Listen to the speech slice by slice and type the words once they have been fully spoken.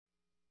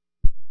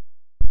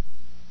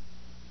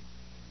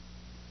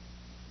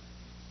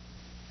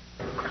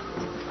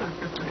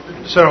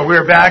So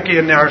we're back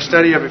in our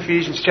study of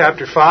Ephesians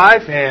chapter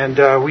 5,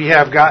 and we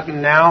have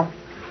gotten now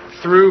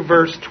through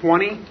verse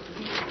 20.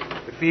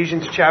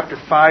 Ephesians chapter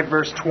 5,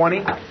 verse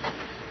 20.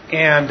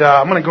 And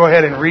I'm going to go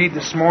ahead and read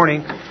this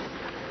morning. And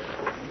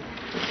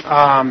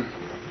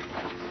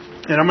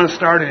I'm going to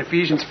start in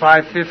Ephesians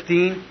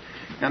 5:15,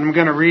 and I'm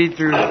going to read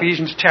through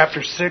Ephesians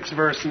chapter 6,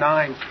 verse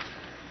 9.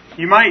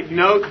 You might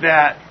note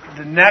that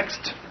the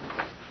next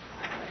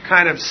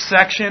kind of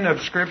section of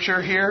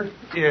Scripture here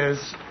is,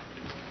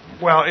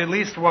 well, at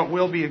least what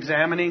we'll be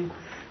examining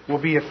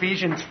will be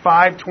Ephesians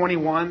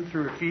 5:21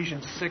 through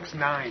Ephesians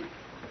 6:9.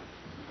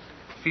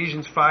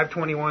 Ephesians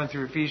 5:21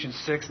 through Ephesians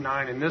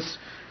 6:9, and this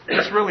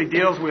really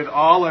deals with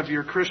all of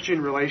your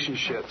Christian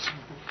relationships,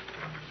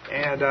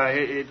 and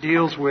it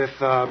deals with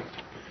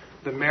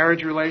the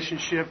marriage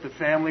relationship, the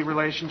family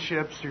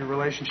relationships, your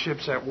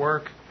relationships at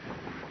work,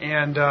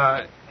 and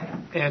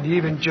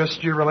even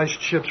just your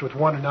relationships with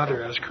one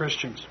another as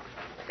Christians.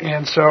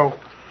 And so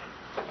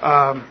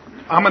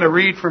I'm going to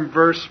read from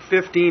verse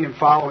 15 and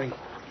following.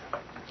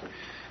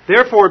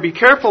 Therefore, be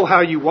careful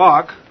how you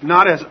walk,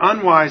 not as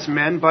unwise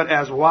men, but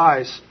as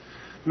wise,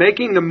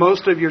 making the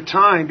most of your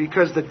time,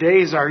 because the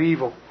days are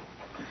evil.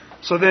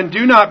 So then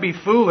do not be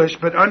foolish,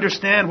 but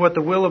understand what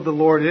the will of the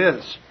Lord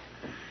is.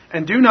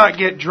 And do not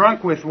get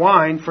drunk with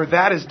wine, for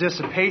that is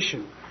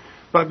dissipation,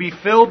 but be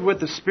filled with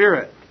the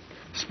Spirit,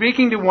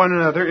 speaking to one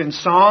another in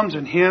psalms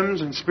and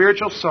hymns and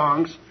spiritual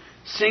songs,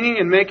 singing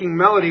and making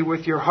melody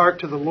with your heart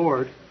to the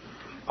Lord,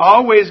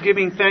 always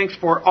giving thanks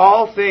for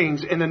all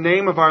things in the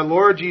name of our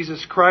Lord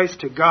Jesus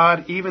Christ to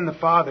God, even the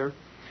Father,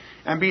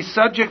 and be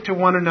subject to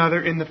one another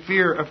in the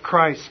fear of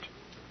Christ.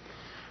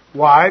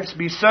 Wives,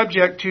 be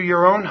subject to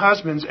your own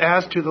husbands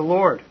as to the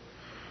Lord.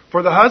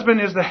 For the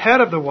husband is the head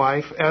of the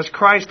wife, as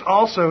Christ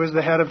also is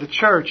the head of the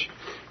church,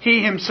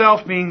 he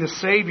himself being the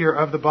Savior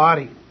of the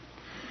body.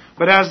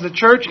 But as the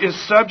church is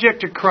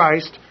subject to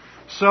Christ,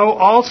 so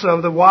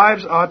also the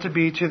wives ought to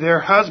be to their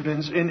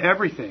husbands in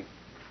everything.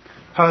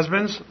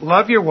 Husbands,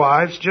 love your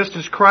wives, just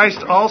as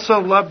Christ also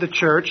loved the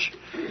church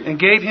and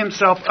gave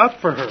himself up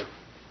for her,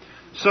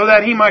 so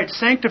that he might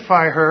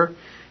sanctify her,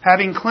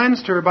 having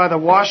cleansed her by the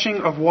washing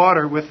of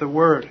water with the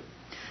word,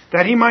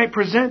 that he might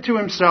present to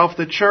himself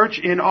the church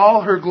in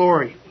all her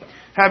glory,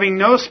 having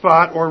no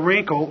spot or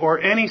wrinkle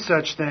or any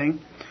such thing,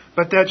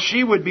 but that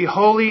she would be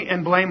holy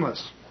and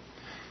blameless.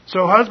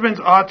 So husbands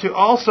ought to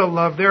also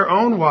love their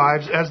own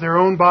wives as their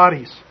own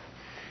bodies.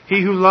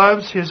 He who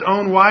loves his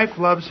own wife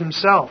loves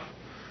himself.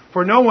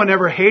 For no one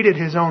ever hated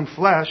his own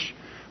flesh,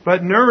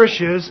 but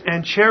nourishes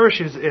and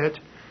cherishes it,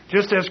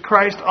 just as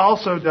Christ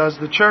also does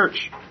the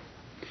church,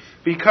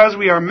 because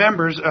we are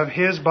members of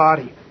his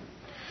body.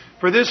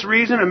 For this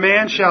reason a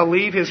man shall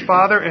leave his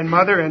father and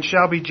mother and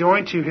shall be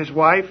joined to his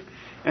wife,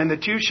 and the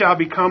two shall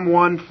become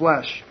one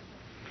flesh.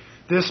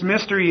 This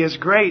mystery is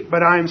great,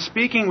 but I am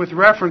speaking with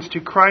reference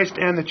to Christ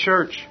and the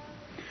church.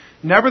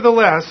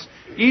 Nevertheless,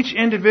 each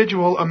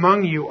individual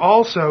among you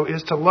also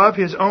is to love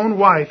his own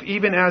wife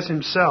even as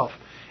himself,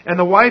 and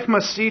the wife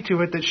must see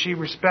to it that she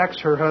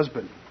respects her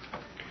husband.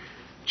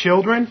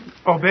 Children,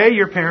 obey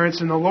your parents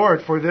in the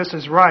Lord, for this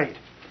is right.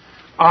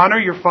 Honor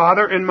your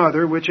father and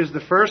mother, which is the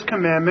first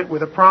commandment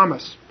with a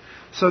promise,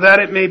 so that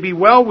it may be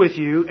well with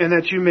you and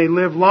that you may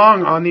live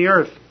long on the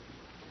earth.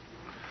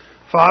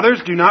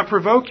 Fathers, do not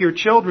provoke your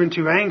children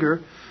to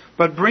anger,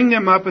 but bring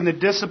them up in the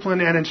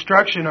discipline and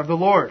instruction of the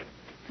Lord.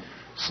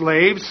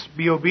 Slaves,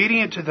 be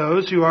obedient to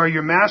those who are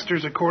your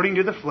masters according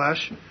to the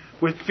flesh,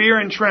 with fear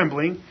and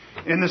trembling,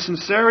 in the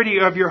sincerity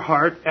of your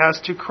heart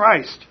as to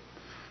Christ,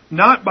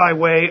 not by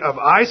way of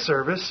eye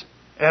service,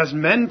 as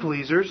men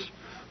pleasers,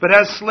 but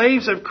as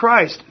slaves of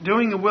Christ,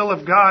 doing the will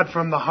of God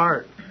from the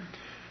heart.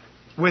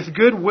 With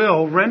good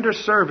will render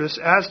service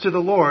as to the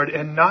Lord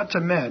and not to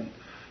men,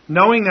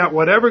 knowing that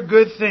whatever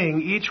good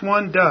thing each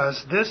one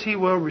does, this he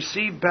will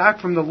receive back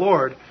from the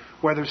Lord,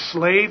 whether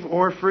slave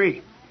or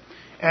free.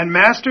 And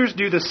masters,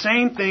 do the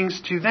same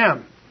things to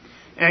them,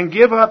 and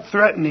give up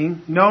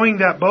threatening, knowing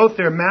that both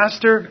their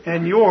master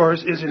and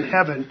yours is in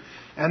heaven,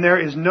 and there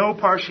is no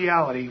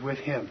partiality with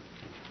him.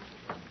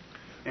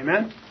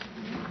 Amen?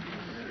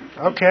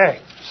 Okay,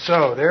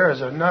 so there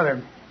is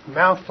another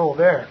mouthful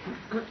there.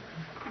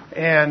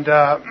 And,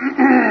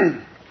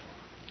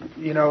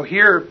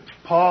 here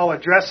Paul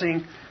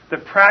addressing the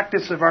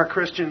practice of our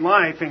Christian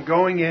life and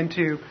going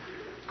into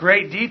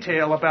great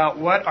detail about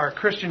what our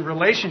Christian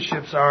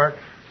relationships are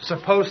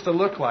supposed to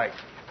look like.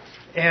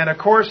 And of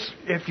course,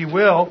 if you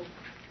will,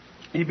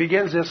 he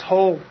begins this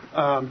whole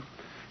kind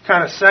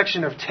of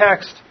section of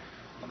text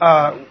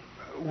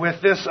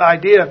with this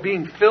idea of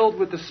being filled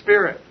with the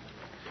Spirit.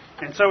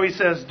 And so he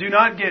says, do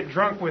not get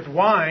drunk with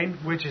wine,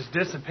 which is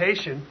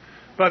dissipation,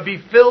 but be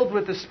filled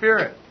with the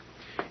Spirit.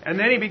 And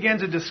then he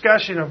begins a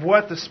discussion of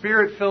what the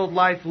Spirit-filled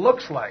life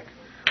looks like.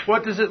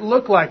 What does it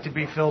look like to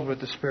be filled with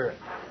the Spirit?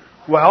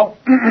 Well,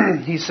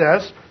 he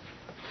says,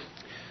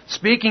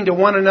 speaking to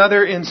one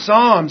another in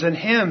psalms and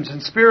hymns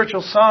and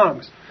spiritual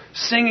songs,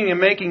 singing and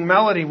making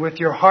melody with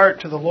your heart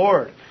to the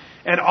Lord,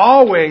 and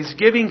always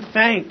giving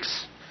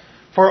thanks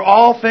for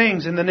all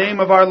things in the name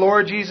of our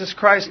Lord Jesus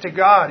Christ to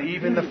God,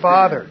 even the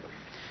Father.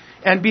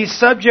 And be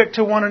subject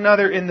to one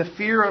another in the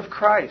fear of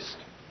Christ.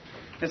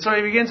 And so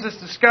he begins this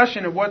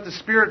discussion of what the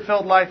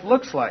Spirit-filled life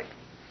looks like.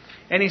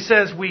 And he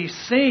says, we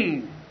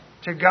sing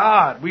to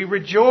God. We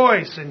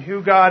rejoice in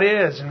who God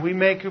is. And we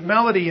make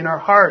melody in our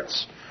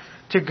hearts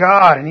to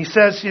God. And he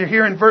says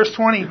here in verse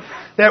 20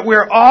 that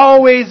we're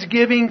always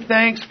giving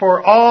thanks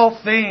for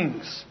all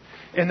things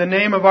in the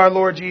name of our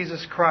Lord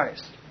Jesus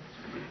Christ.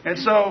 And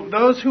so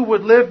those who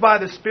would live by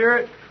the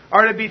Spirit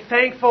are to be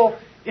thankful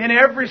in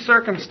every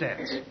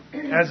circumstance,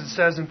 as it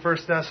says in 1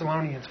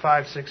 Thessalonians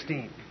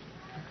 5:16.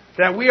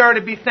 That we are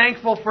to be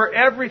thankful for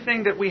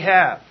everything that we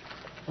have,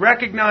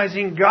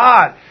 recognizing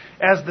God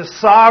as the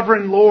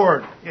sovereign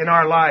Lord in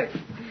our life,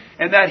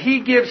 and that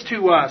He gives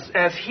to us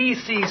as He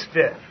sees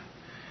fit.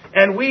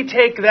 And we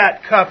take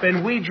that cup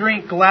and we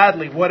drink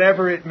gladly,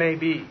 whatever it may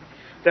be.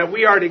 That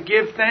we are to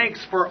give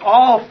thanks for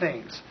all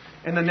things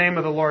in the name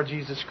of the Lord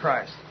Jesus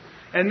Christ.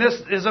 And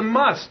this is a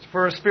must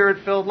for a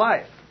Spirit-filled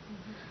life.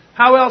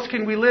 How else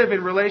can we live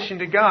in relation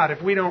to God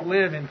if we don't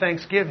live in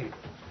thanksgiving?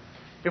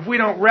 If we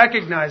don't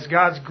recognize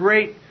God's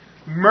great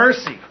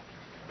mercy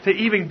to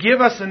even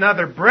give us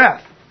another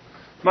breath,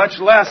 much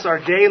less our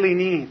daily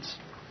needs,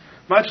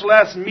 much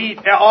less meet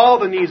all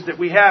the needs that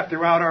we have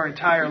throughout our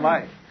entire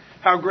life.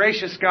 How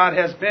gracious God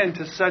has been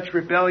to such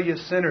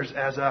rebellious sinners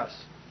as us.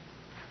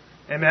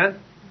 Amen?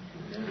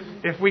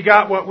 If we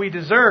got what we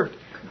deserved,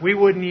 we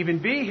wouldn't even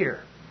be here.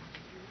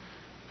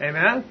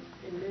 Amen?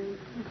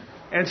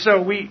 And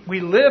so we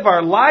live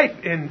our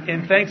life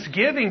in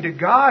thanksgiving to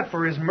God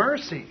for His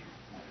mercy.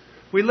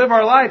 We live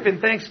our life in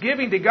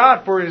thanksgiving to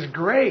God for His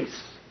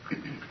grace.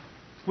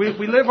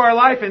 We live our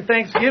life in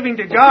thanksgiving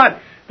to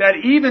God that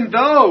even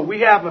though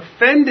we have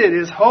offended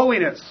His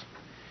holiness,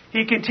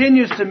 He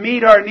continues to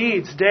meet our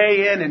needs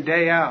day in and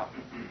day out.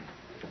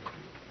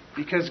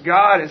 Because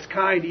God is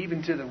kind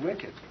even to the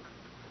wicked.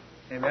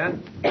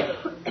 Amen?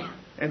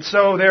 And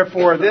so,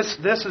 therefore, this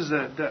is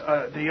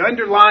the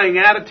underlying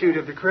attitude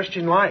of the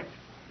Christian life.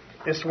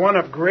 It's one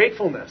of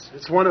gratefulness.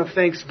 It's one of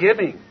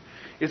thanksgiving.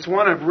 It's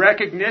one of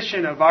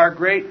recognition of our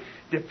great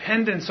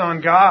dependence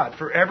on God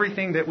for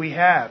everything that we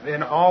have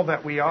and all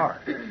that we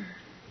are.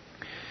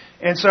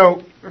 And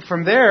so,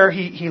 from there,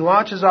 he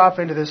launches off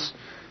into this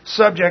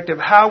subject of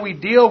how we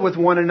deal with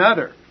one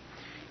another.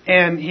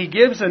 And he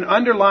gives an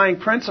underlying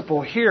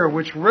principle here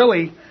which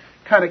really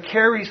kind of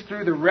carries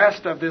through the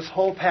rest of this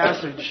whole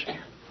passage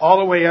all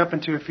the way up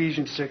into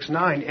Ephesians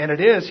 6:9. And it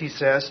is, he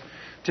says,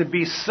 to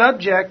be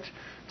subject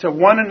to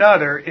one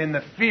another in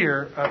the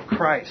fear of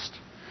Christ.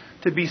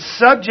 To be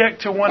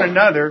subject to one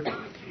another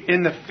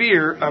in the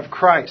fear of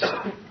Christ.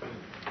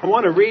 I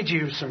want to read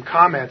you some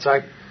comments.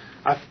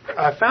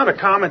 I found a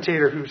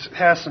commentator who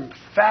has some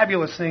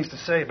fabulous things to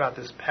say about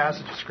this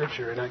passage of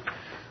Scripture, and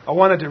I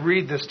wanted to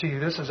read this to you.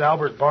 This is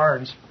Albert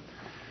Barnes,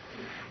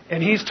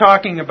 and he's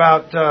talking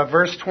about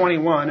verse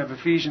 21 of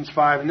Ephesians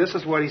 5, and this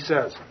is what he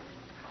says.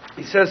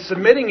 He says,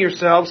 submitting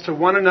yourselves to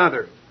one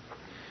another,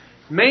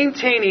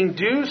 maintaining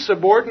due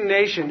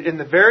subordination in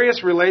the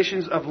various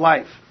relations of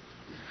life.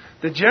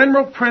 The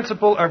general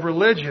principle of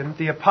religion,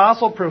 the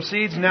apostle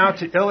proceeds now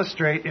to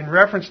illustrate in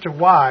reference to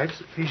wives,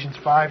 Ephesians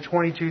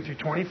 5:22 through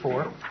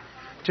 24,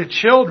 to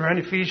children,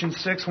 Ephesians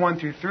 6:1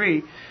 through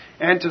 3,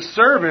 and to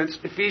servants,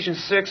 Ephesians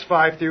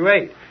 6:5 through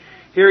 8.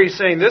 Here he's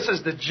saying this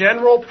is the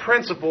general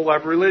principle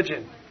of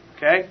religion.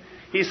 Okay?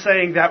 He's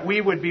saying that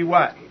we would be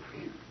what?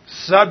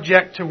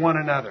 Subject to one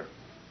another.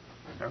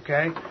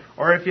 Okay?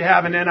 Or if you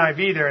have an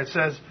NIV there, it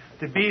says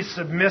to be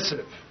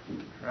submissive,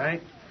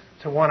 right?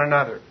 To one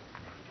another.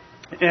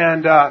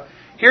 And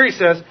here he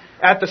says,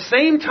 at the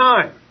same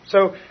time,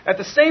 so at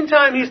the same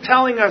time he's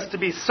telling us to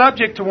be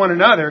subject to one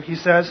another, he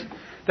says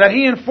that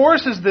he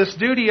enforces this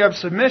duty of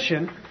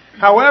submission.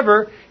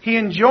 However, he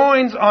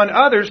enjoins on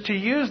others to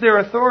use their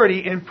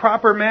authority in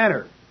proper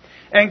manner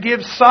and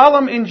gives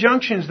solemn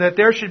injunctions that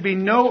there should be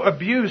no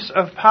abuse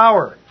of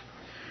power.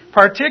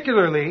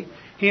 Particularly,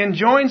 he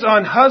enjoins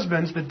on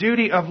husbands the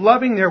duty of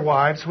loving their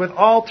wives with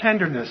all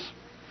tenderness,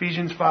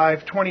 Ephesians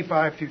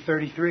 5:25 through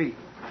 33.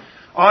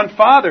 On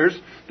fathers,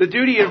 the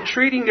duty of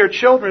treating their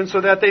children so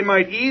that they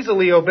might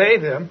easily obey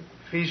them,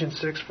 Ephesians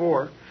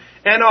 6:4.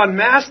 And on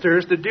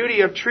masters, the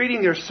duty of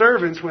treating their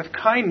servants with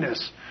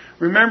kindness,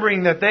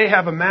 remembering that they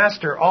have a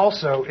master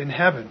also in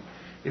heaven,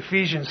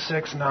 Ephesians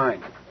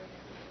 6:9.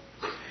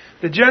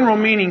 The general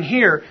meaning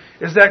here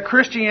is that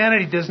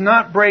Christianity does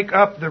not break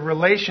up the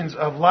relations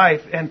of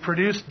life and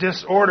produce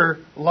disorder,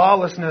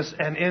 lawlessness,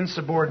 and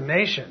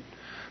insubordination,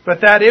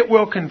 but that it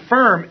will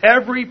confirm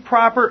every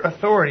proper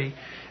authority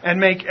and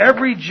make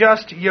every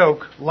just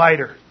yoke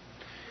lighter.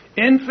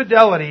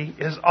 Infidelity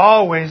is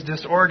always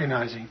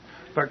disorganizing,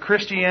 but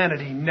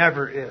Christianity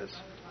never is.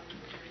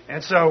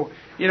 And so,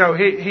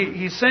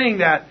 he's saying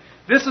that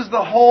this is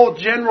the whole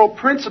general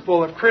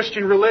principle of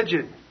Christian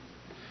religion.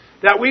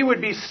 That we would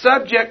be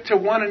subject to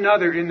one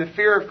another in the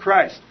fear of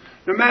Christ,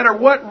 no matter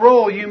what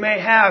role you may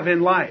have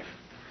in life.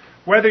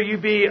 Whether you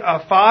be a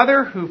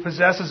father who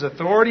possesses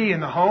authority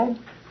in the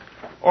home,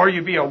 or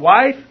you be a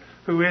wife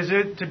who is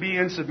it to be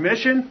in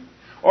submission?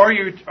 Or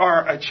you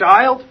are a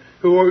child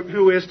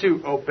who is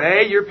to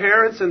obey your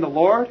parents in the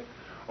Lord?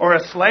 Or a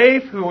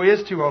slave who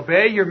is to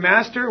obey your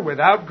master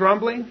without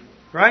grumbling?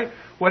 Right?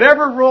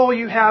 Whatever role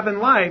you have in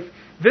life,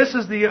 this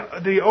is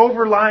the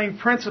overlying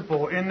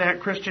principle in that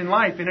Christian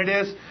life, and it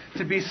is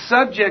to be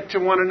subject to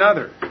one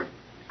another.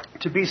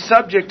 To be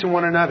subject to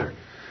one another.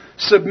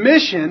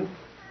 Submission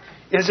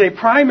is a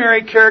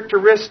primary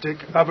characteristic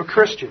of a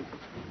Christian.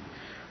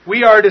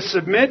 We are to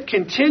submit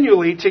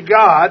continually to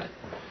God,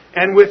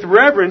 and with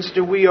reverence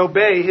do we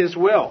obey His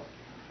will.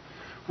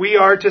 We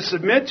are to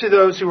submit to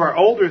those who are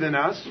older than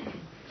us,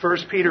 1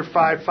 Peter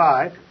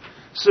 5:5.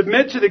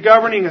 Submit to the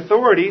governing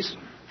authorities,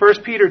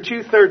 1 Peter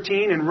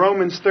 2:13 and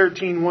Romans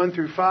 13:1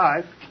 through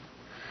 5.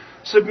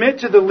 Submit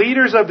to the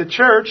leaders of the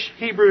church,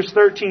 Hebrews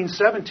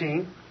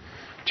 13:17.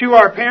 To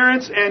our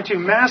parents and to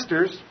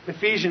masters,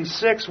 Ephesians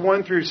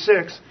 6:1 through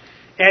 6.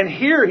 And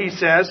here he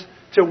says,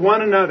 to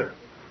one another.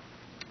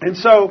 And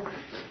so,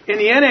 in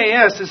the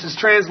NAS, this is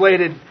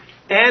translated,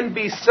 and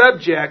be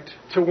subject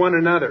to one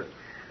another.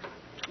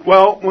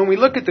 Well, when we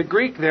look at the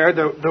Greek there,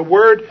 the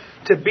word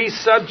to be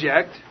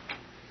subject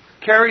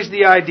carries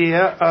the idea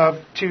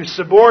of to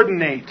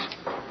subordinate,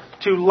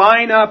 to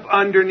line up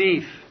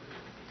underneath.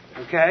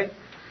 Okay?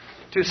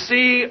 To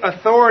see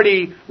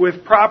authority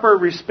with proper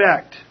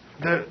respect.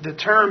 The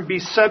term be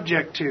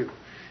subject to.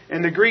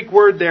 And the Greek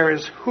word there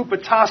is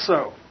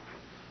hupotasso.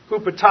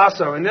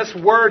 Hupotasso. And this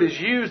word is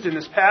used in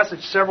this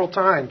passage several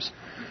times.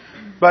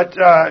 But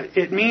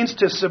it means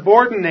to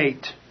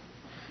subordinate,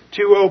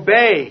 to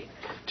obey,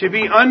 to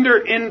be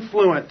under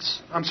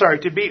influence.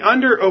 To be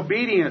under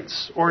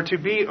obedience or to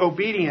be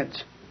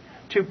obedient.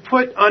 To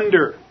put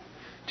under.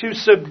 To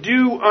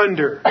subdue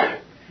under.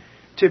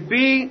 To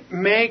be,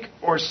 make,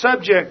 or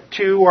subject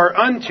to or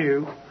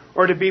unto,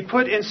 or to be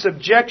put in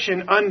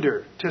subjection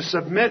under. To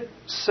submit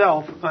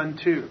self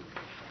unto.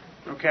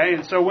 Okay,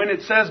 and so when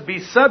it says be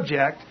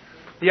subject,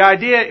 the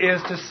idea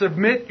is to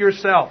submit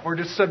yourself or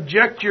to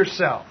subject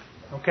yourself.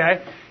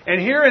 Okay?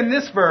 And here in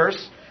this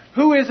verse,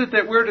 who is it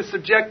that we're to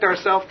subject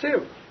ourselves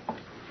to?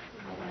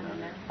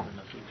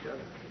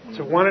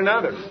 To one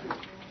another.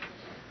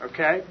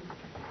 Okay?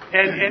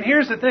 And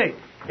here's the thing.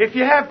 If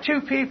you have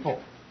two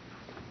people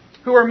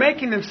who are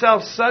making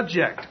themselves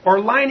subject or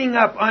lining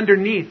up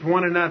underneath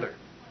one another,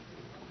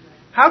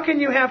 how can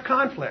you have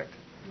conflict?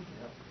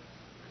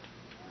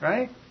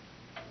 Right?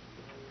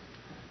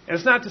 And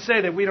it's not to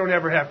say that we don't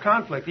ever have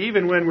conflict,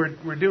 even when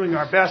we're doing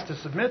our best to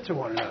submit to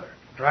one another.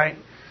 Right?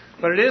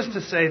 But it is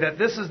to say that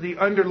this is the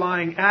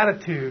underlying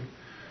attitude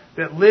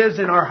that lives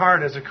in our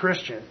heart as a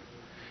Christian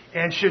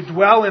and should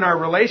dwell in our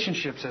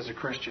relationships as a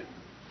Christian.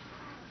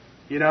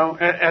 You know,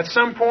 at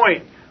some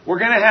point, we're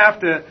going to have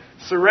to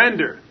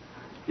surrender,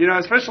 you know,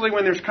 especially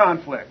when there's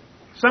conflict.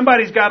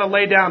 Somebody's got to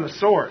lay down the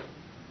sword.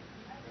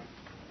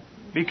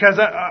 Because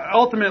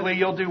ultimately,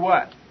 you'll do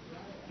what?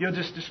 You'll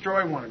just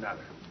destroy one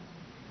another.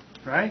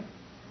 Right?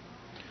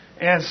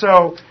 And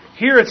so,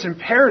 here it's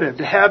imperative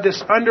to have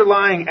this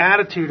underlying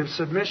attitude of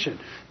submission.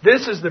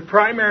 This is the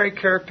primary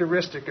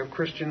characteristic of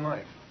Christian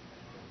life.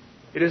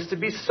 It is to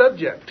be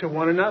subject to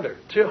one another,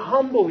 to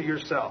humble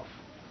yourself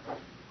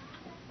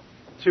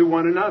to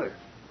one another.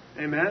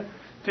 Amen?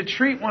 To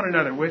treat one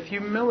another with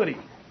humility.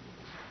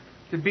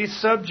 To be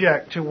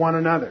subject to one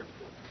another.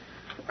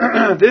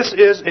 This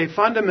is a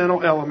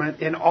fundamental element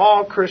in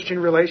all Christian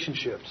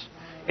relationships.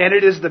 And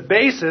it is the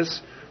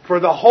basis for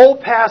the whole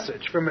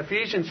passage from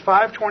Ephesians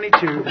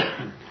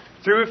 5:22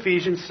 through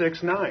Ephesians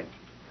 6:9.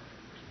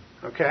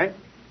 Okay?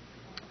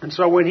 And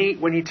so when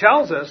he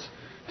tells us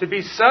to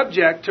be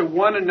subject to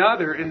one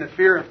another in the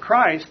fear of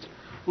Christ,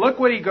 look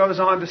what he goes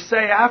on to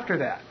say after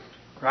that.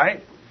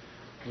 Right?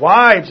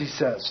 Wives, he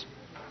says,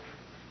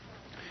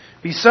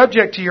 be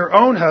subject to your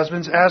own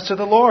husbands as to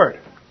the Lord.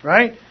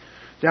 Right?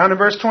 Down in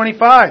verse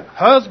 25.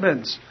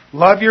 Husbands,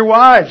 love your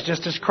wives,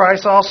 just as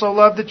Christ also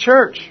loved the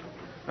church.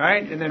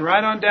 Right? And then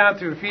right on down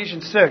through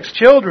Ephesians 6.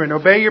 Children,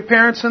 obey your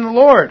parents in the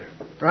Lord.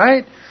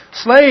 Right?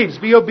 Slaves,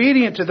 be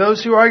obedient to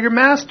those who are your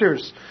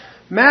masters.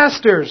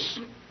 Masters,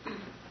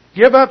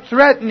 give up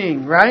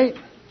threatening. Right?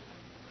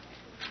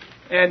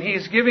 And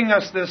he's giving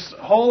us this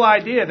whole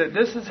idea that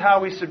this is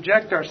how we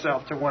subject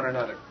ourselves to one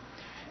another.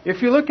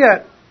 If you look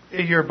at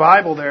your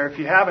Bible there, if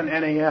you have an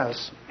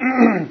NAS,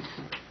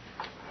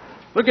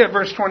 look at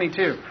verse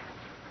 22.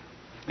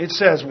 It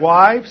says,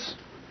 wives,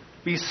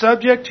 be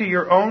subject to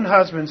your own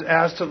husbands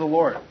as to the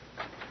Lord.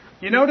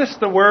 You notice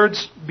the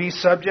words be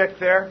subject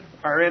there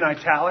are in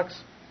italics?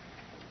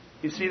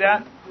 You see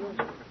that?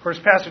 Of course,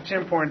 Pastor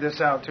Tim pointed this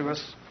out to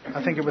us.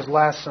 I think it was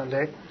last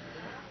Sunday.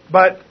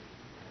 But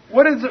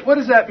what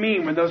does that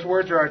mean when those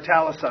words are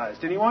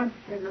italicized? Anyone?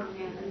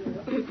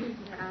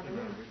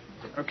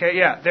 Okay,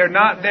 yeah. They're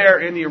not there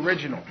in the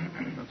original.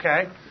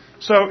 Okay?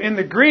 So in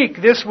the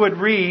Greek, this would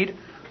read,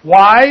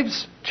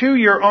 wives to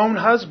your own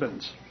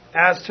husbands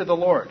as to the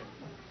Lord.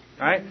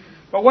 Right?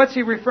 But what's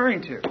he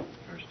referring to?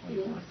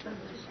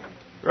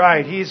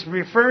 Right. He's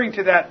referring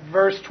to that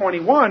verse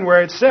 21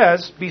 where it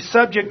says, be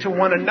subject to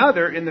one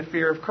another in the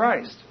fear of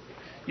Christ.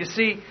 You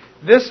see,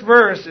 this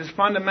verse is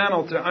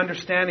fundamental to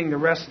understanding the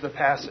rest of the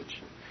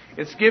passage.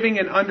 It's giving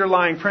an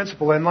underlying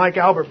principle, and like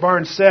Albert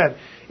Barnes said,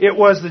 it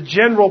was the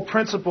general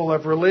principle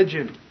of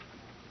religion.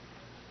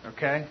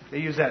 Okay? They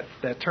use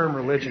that term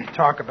religion to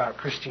talk about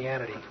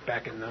Christianity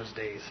back in those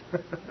days.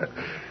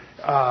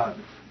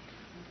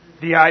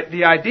 The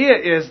idea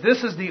is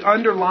this is the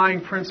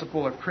underlying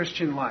principle of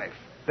Christian life,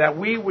 that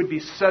we would be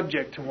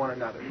subject to one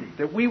another,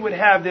 that we would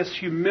have this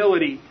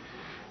humility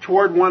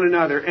toward one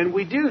another, and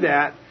we do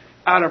that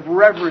out of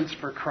reverence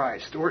for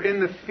Christ or in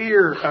the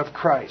fear of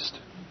Christ.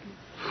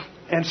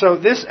 And so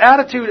this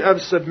attitude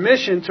of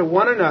submission to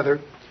one another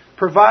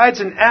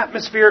provides an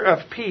atmosphere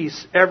of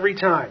peace every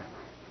time.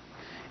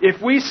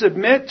 If we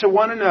submit to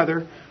one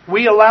another,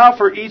 we allow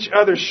for each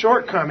other's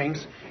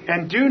shortcomings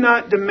and do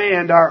not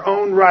demand our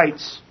own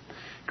rights,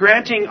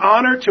 granting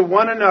honor to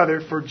one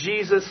another for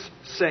Jesus'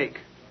 sake.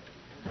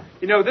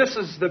 You know, this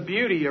is the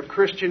beauty of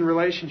Christian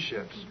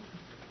relationships.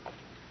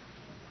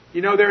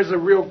 You know, there's a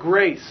real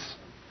grace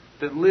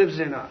that lives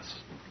in us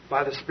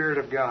by the Spirit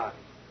of God.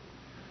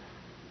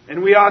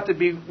 And we ought to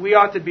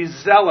be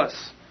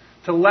zealous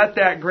to let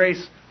that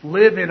grace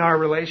live in our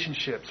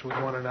relationships with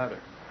one another.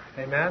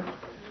 Amen?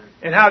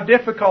 And how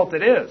difficult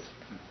it is.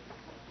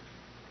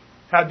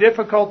 How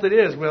difficult it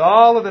is with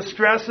all of the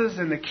stresses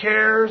and the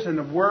cares and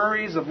the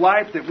worries of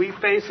life that we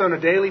face on a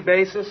daily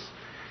basis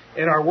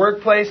in our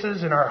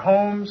workplaces, in our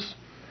homes,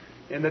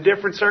 in the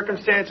different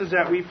circumstances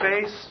that we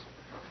face.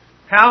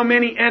 How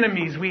many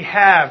enemies we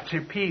have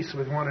to peace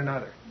with one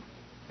another.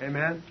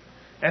 Amen?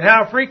 And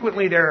how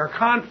frequently there are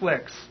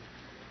conflicts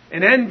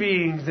and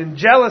envyings and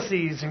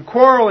jealousies and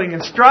quarreling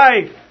and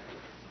strife.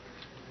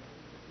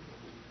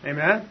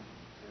 Amen?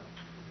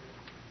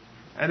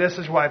 And this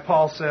is why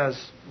Paul says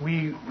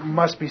we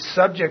must be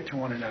subject to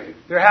one another.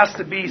 There has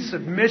to be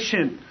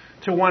submission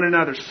to one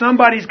another.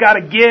 Somebody's got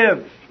to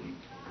give.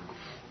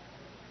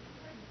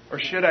 Or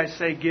should I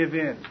say give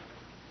in?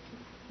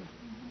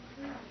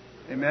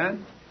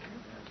 Amen?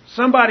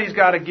 Somebody's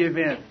got to give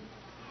in.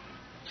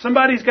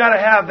 Somebody's got to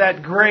have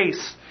that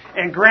grace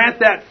and grant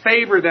that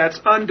favor that's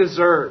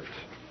undeserved.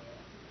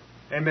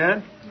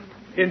 Amen?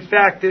 In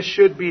fact, this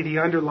should be the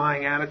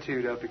underlying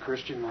attitude of the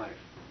Christian life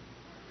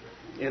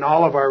in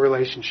all of our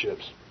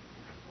relationships.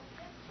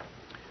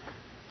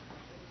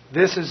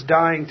 This is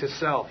dying to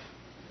self.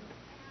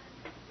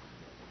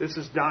 This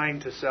is dying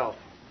to self.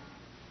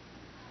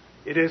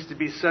 It is to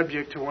be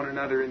subject to one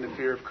another in the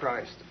fear of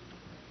Christ.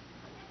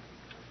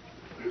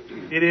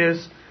 It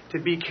is to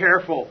be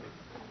careful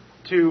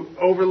to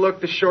overlook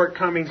the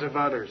shortcomings of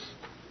others,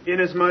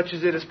 inasmuch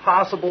as it is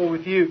possible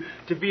with you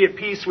to be at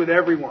peace with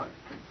everyone.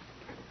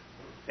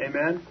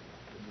 Amen?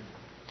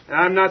 And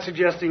I'm not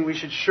suggesting we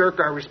should shirk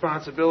our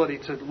responsibility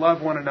to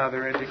love one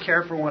another and to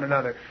care for one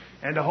another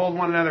and to hold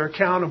one another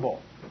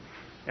accountable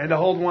and to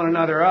hold one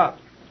another up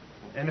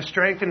and to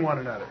strengthen one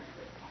another.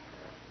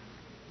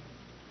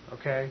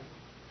 Okay?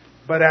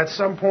 But at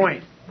some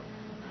point,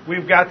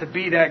 we've got to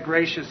be that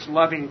gracious,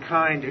 loving,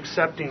 kind,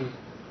 accepting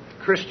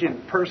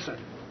Christian person.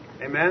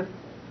 Amen?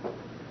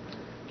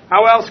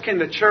 How else can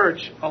the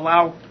church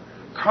allow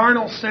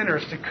carnal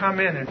sinners to come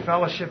in and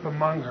fellowship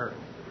among her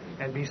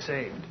and be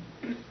saved?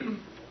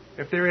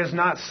 If there is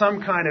not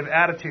some kind of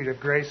attitude of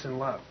grace and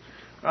love.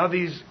 Well,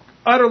 these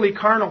utterly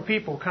carnal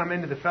people come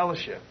into the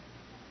fellowship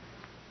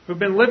who've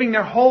been living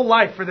their whole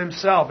life for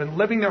themselves and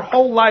living their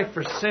whole life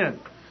for sin.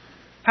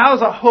 How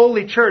is a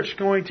holy church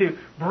going to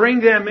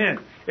bring them in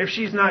if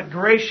she's not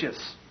gracious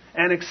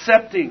and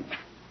accepting?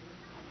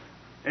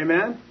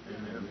 Amen?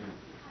 Amen.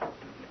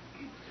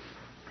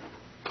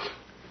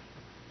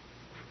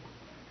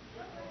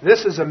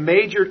 This is a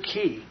major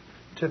key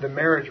to the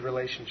marriage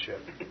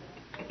relationship.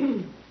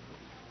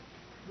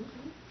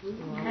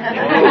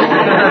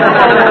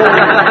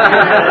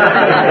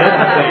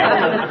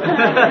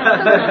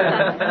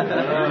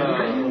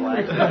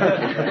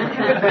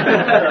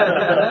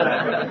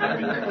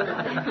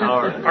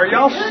 Are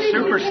y'all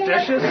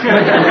superstitious?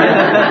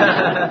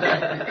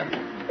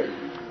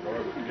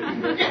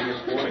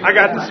 I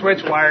got the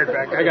switch wired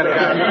back. I got it.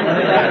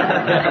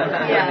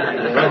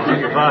 In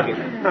your pocket.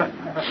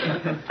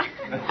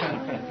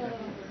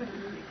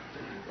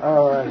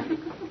 All right.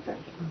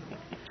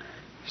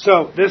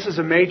 So, this is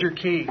a major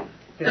key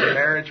in the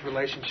marriage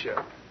relationship.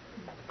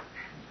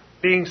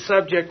 Being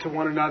subject to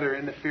one another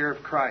in the fear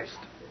of Christ.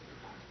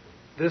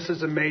 This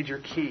is a major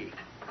key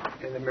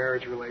in the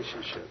marriage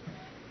relationship.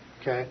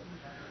 Okay?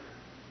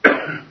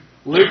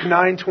 Luke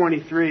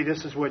 9:23,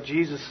 this is what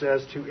Jesus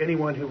says to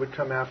anyone who would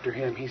come after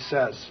him. He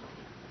says,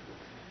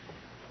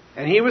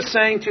 "And he was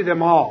saying to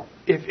them all,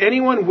 if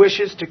anyone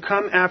wishes to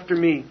come after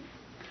me,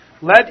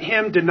 let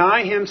him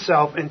deny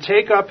himself and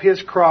take up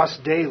his cross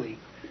daily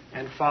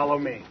and follow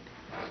me."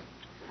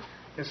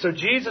 And so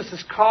Jesus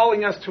is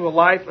calling us to a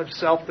life of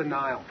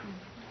self-denial.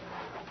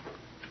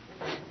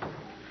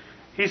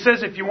 He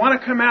says, if you want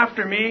to come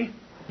after me,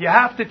 you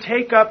have to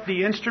take up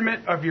the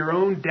instrument of your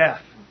own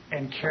death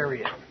and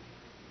carry it.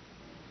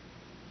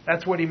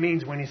 That's what he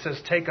means when he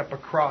says, take up a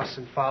cross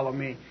and follow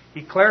me.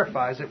 He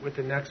clarifies it with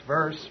the next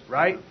verse,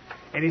 right?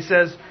 And he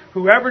says,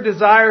 whoever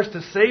desires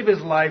to save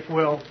his life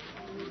will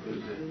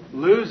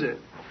lose it.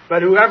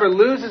 But whoever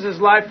loses his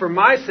life for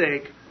my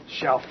sake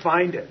shall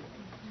find it.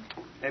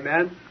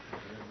 Amen?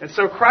 And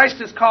so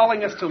Christ is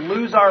calling us to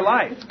lose our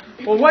life.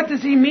 Well, what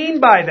does he mean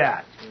by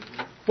that?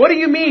 What do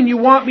you mean you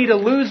want me to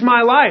lose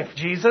my life,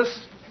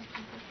 Jesus?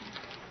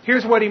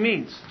 Here's what he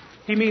means.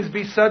 He means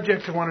be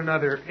subject to one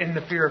another in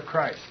the fear of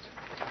Christ.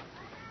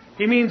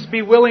 He means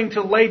be willing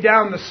to lay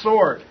down the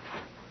sword.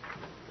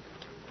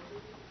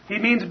 He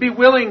means be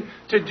willing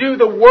to do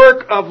the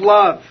work of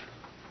love.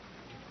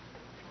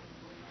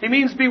 He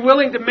means be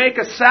willing to make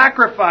a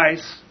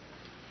sacrifice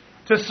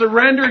to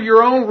surrender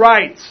your own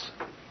rights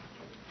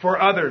for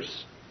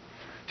others.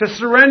 To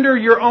surrender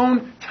your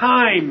own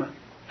time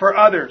for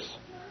others.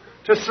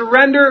 To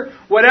surrender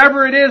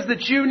whatever it is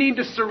that you need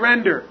to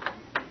surrender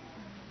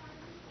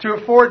to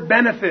afford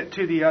benefit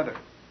to the other.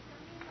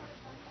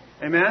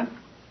 Amen?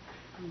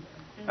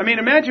 I mean,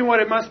 imagine what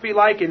it must be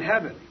like in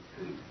heaven,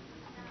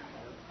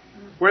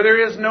 where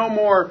there is no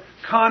more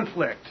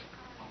conflict,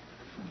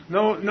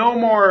 no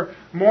more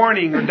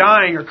mourning or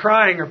dying or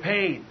crying or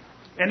pain.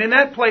 And in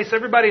that place,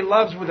 everybody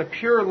loves with a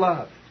pure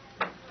love.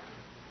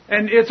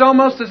 And it's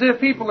almost as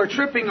if people are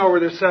tripping over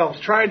themselves,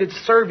 trying to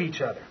serve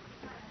each other.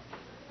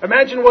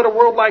 Imagine what a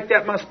world like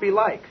that must be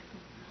like.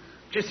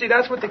 But you see,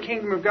 that's what the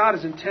kingdom of God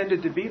is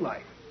intended to be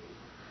like.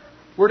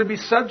 We're to be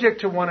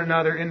subject to one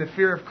another in the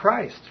fear of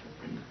Christ.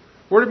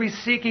 We're to be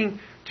seeking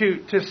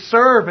to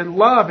serve and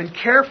love and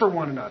care for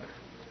one another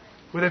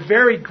with a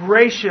very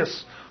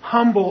gracious,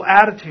 humble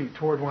attitude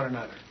toward one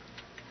another.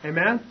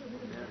 Amen?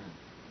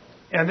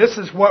 And this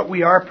is what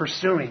we are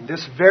pursuing,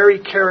 this very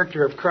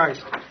character of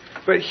Christ.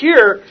 But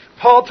here,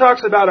 Paul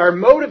talks about our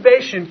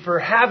motivation for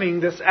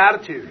having this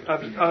attitude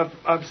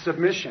of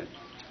submission.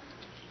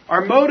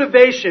 Our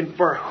motivation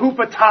for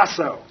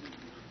hupatasso,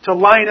 to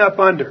line up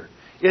under,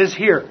 is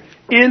here,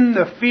 in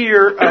the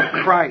fear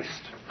of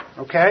Christ.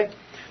 Okay?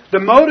 The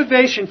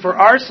motivation for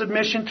our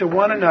submission to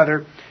one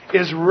another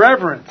is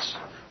reverence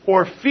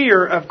or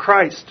fear of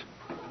Christ.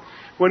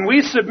 When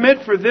we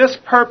submit for this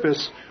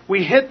purpose,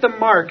 we hit the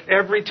mark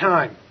every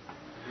time.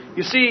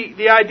 You see,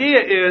 the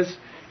idea is,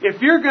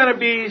 if you're going to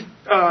be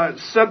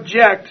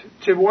subject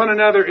to one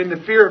another in the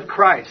fear of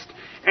Christ,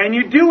 and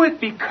you do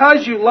it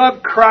because you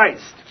love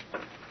Christ,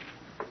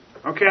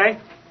 okay,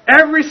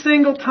 every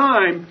single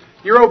time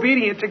you're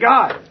obedient to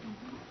God.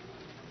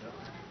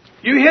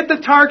 You hit the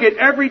target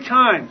every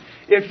time.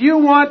 If you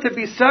want to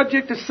be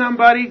subject to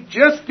somebody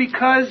just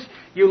because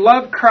you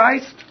love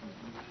Christ,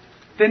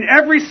 then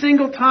every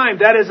single time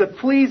that is a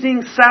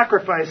pleasing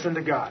sacrifice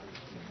unto God.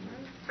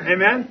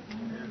 Amen?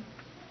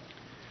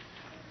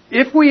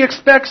 If we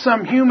expect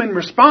some human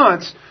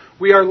response,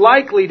 we are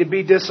likely to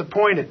be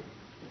disappointed.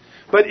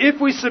 But if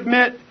we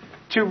submit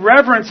to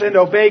reverence and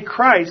obey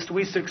Christ,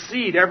 we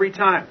succeed every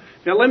time.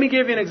 Now let me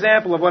give you an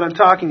example of what I'm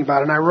talking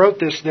about, and I wrote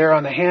this there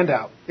on the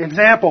handout.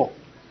 Example.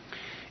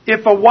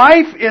 If a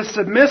wife is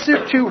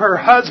submissive to her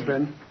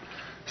husband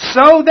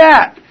so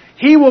that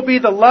he will be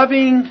the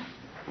loving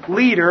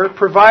leader,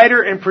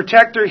 provider, and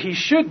protector he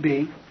should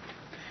be,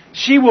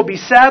 she will be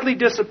sadly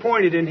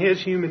disappointed in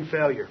his human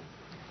failure.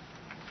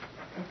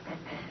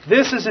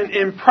 This is an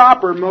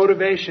improper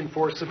motivation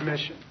for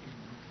submission.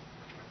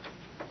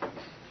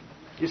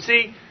 You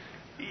see,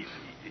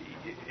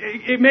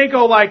 it may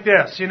go like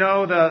this. You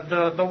know,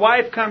 the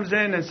wife comes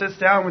in and sits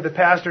down with the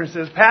pastor and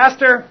says,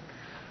 "Pastor,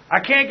 I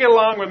can't get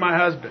along with my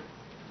husband."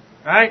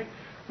 Right?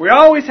 We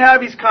always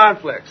have these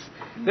conflicts.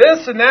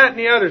 This and that and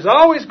the other is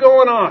always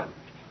going on.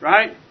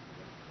 Right?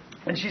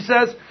 And she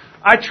says,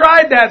 "I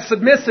tried that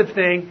submissive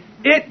thing.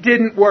 It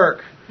didn't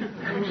work."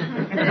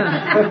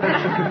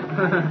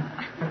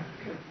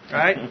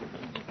 Right?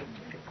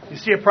 You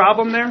see a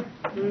problem there?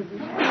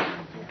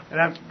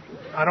 And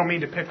I don't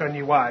mean to pick on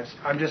you wives.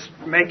 I'm just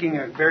making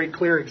a very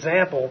clear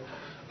example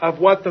of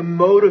what the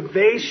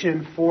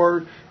motivation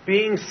for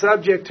being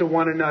subject to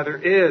one another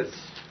is.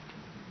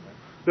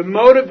 The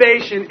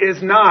motivation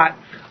is not,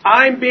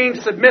 I'm being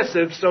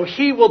submissive so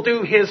he will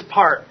do his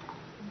part.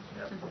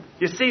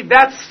 You see,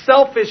 that's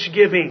selfish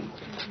giving.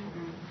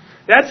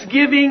 That's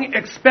giving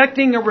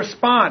expecting a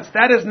response.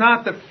 That is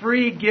not the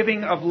free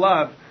giving of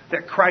love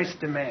that Christ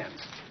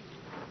demands.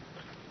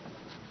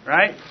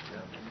 Right?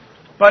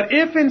 But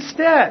if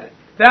instead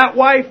that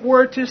wife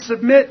were to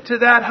submit to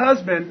that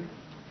husband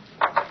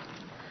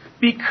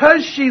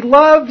because she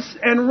loves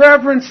and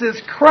reverences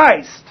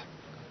Christ,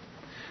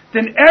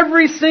 then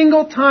every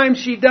single time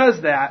she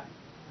does that,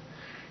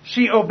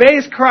 she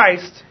obeys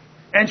Christ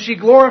and she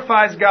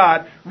glorifies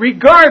God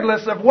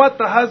regardless of what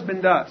the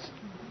husband does.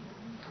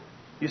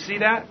 You see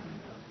that?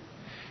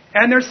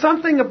 And there's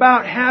something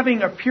about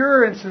having a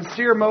pure and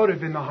sincere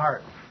motive in the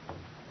heart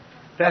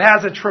that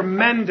has a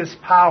tremendous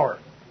power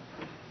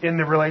in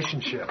the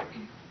relationship.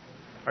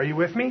 Are you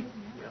with me?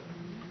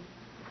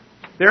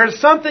 There is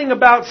something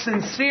about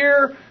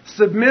sincere,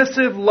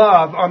 submissive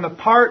love on the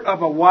part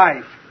of a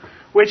wife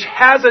which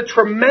has a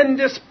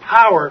tremendous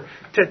power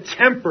to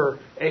temper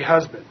a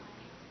husband.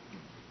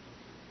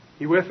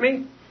 You with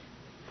me?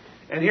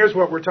 And here's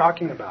what we're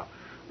talking about.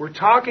 We're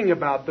talking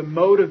about the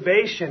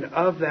motivation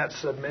of that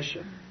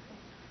submission.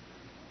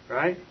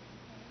 Right?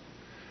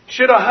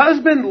 Should a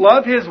husband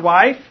love his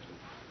wife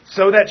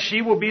so that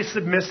she will be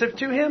submissive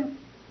to him?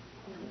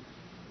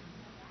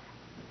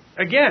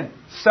 Again,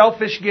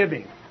 selfish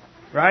giving.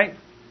 Right?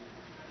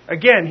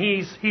 Again,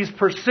 he's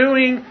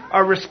pursuing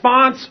a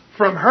response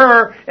from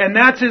her, and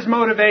that's his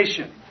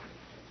motivation.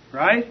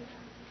 Right?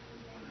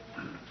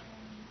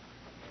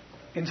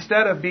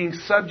 Instead of being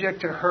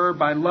subject to her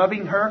by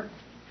loving her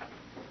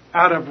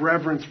out of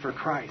reverence for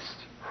Christ,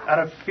 out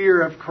of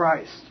fear of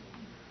Christ,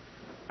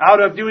 out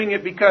of doing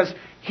it because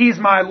He's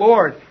my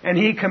Lord and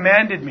He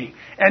commanded me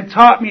and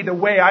taught me the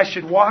way I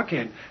should walk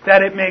in,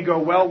 that it may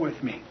go well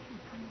with me.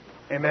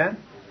 Amen?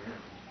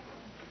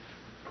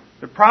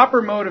 The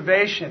proper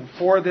motivation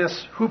for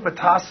this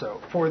hupatasso,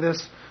 for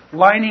this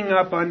lining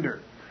up under,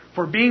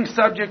 for being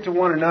subject to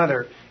one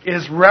another,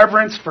 is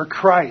reverence for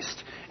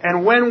Christ.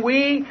 And when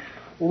we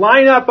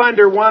line up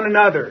under one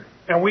another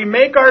and we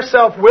make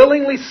ourselves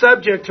willingly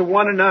subject to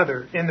one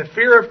another in the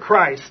fear of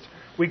Christ,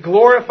 we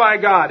glorify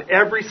God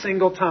every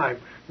single time,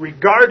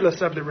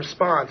 regardless of the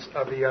response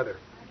of the other.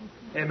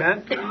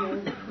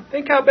 Amen?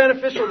 Think how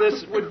beneficial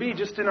this would be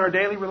just in our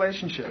daily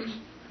relationships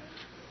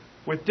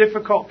with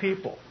difficult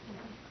people.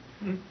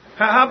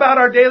 How about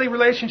our daily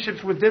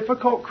relationships with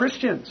difficult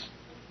Christians?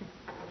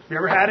 You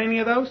ever had any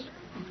of those?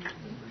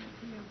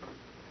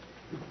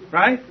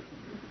 Right?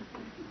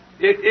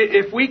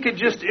 If we could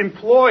just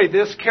employ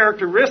this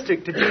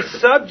characteristic to be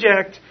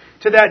subject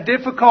to that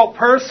difficult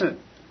person,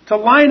 to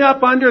line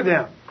up under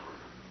them,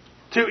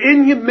 to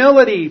in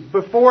humility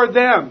before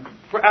them,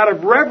 out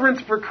of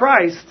reverence for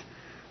Christ,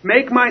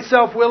 make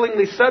myself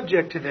willingly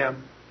subject to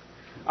them,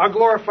 I'll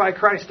glorify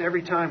Christ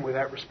every time with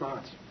that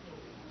response.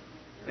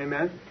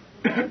 Amen?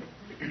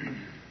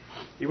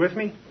 You with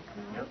me?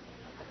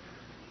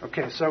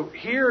 Okay, so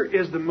here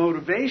is the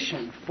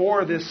motivation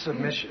for this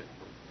submission.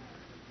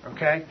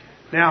 Okay?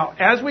 Now,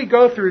 as we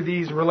go through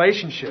these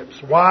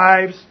relationships,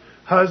 wives,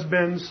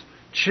 husbands,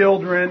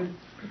 children,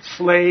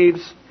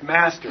 slaves,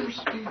 masters,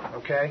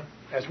 okay?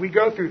 As we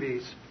go through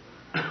these,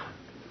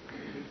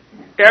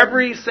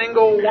 every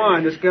single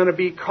one is going to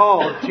be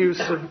called to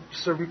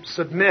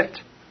submit,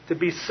 to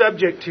be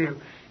subject to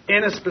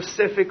in a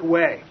specific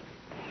way.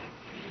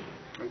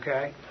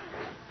 Okay?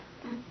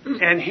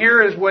 And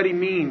here is what he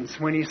means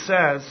when he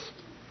says,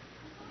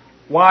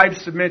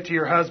 wives, submit to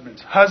your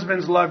husbands.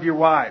 Husbands, love your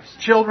wives.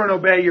 Children,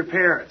 obey your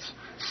parents.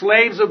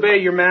 Slaves, obey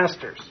your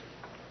masters.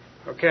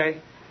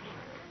 Okay?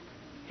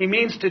 He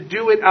means to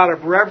do it out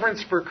of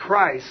reverence for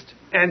Christ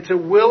and to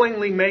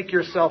willingly make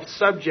yourself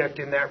subject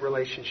in that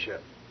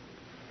relationship.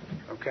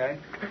 Okay?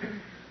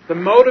 The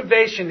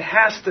motivation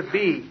has to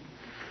be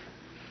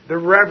the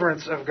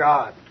reverence of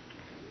God.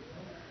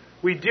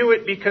 We do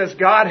it because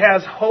God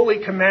has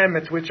holy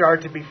commandments which are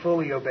to be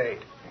fully obeyed.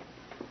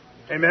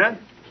 Amen?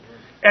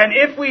 And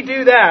if we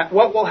do that,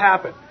 what will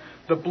happen?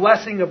 The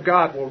blessing of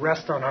God will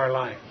rest on our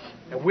life.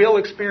 And we'll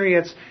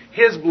experience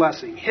His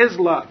blessing, His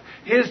love,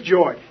 His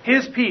joy,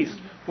 His peace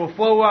will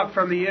flow up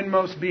from the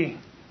inmost being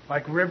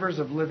like rivers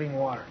of living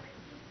water.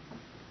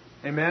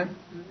 Amen?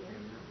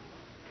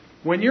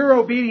 When you're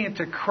obedient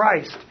to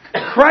Christ,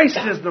 Christ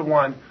is the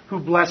one who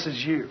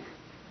blesses you.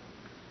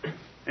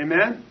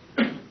 Amen?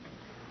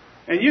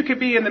 And you could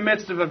be in the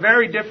midst of a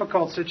very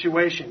difficult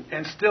situation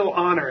and still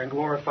honor and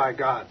glorify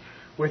God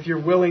with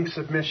your willing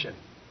submission.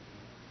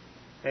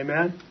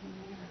 Amen?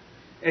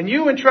 And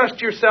you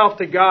entrust yourself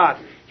to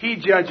God. He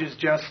judges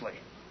justly.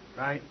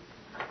 Right?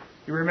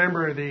 You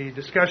remember the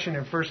discussion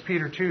in 1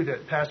 Peter 2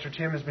 that Pastor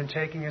Tim has been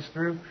taking us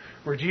through,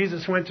 where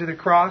Jesus went to the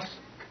cross,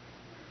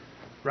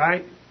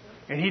 right?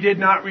 And He did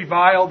not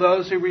revile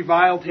those who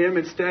reviled Him.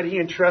 Instead, He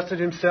entrusted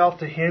Himself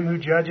to Him who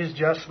judges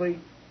justly.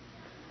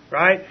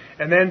 Right?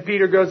 And then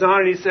Peter goes on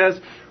and he says,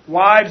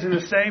 wives, in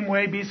the same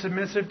way, be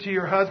submissive to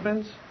your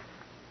husbands.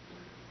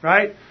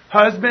 Right?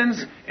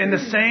 Husbands, in the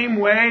same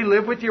way,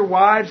 live with your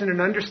wives in an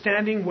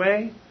understanding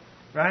way.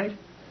 Right?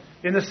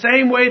 In the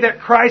same way that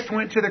Christ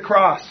went to the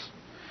cross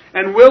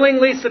and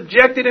willingly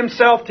subjected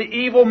Himself to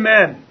evil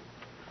men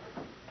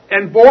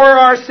and bore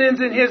our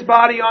sins in His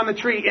body on the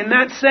tree. In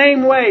that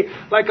same way,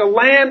 like a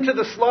lamb to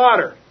the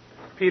slaughter,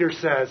 Peter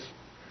says,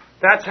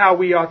 that's how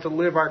we ought to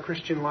live our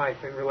Christian life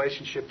in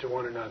relationship to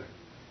one another.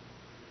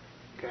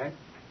 Okay?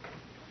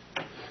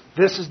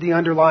 This is the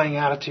underlying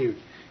attitude.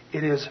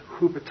 It is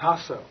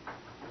hupatasso.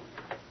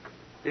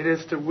 It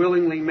is to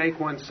willingly make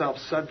oneself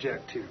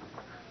subject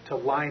to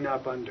line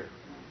up under.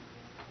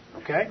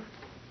 Okay?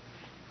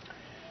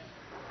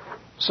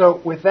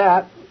 So with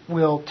that,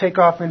 we'll take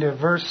off into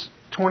verse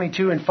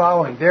 22 and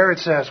following. There it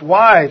says,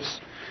 wives,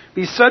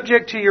 be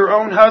subject to your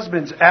own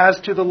husbands as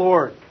to the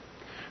Lord.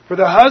 For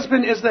the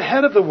husband is the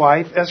head of the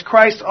wife, as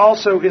Christ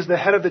also is the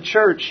head of the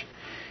church,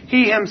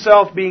 He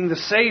Himself being the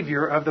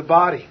Savior of the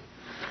body.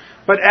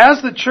 But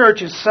as the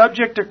church is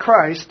subject to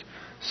Christ,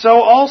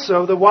 so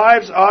also the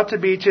wives ought to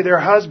be to their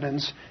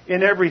husbands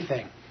in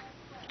everything.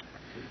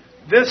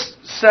 This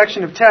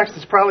section of text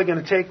is probably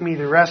going to take me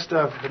the rest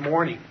of the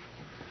morning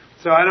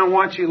So I don't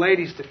want you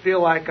ladies to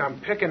feel like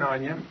I'm picking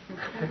on you,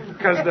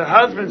 because the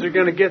husbands are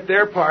going to get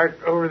their part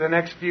over the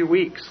next few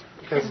weeks,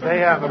 because they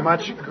have a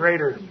much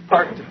greater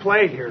part to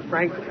play here,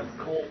 frankly,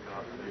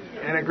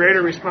 and a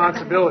greater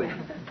responsibility.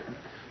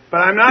 But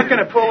I'm not going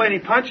to pull any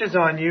punches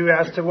on you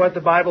as to what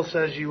the Bible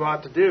says you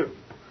ought to do.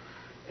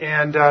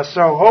 And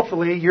so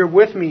hopefully you're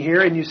with me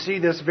here and you see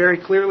this very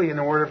clearly in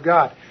the Word of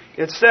God.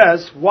 It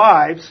says,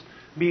 wives,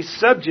 be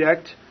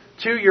subject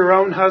to your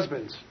own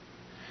husbands.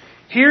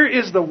 Here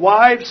is the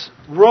wife's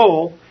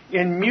role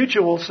in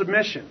mutual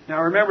submission.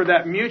 Now remember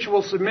that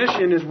mutual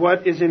submission is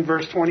what is in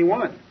verse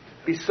 21.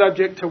 Be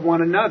subject to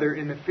one another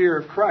in the fear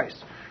of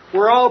Christ.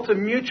 We're all to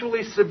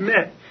mutually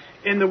submit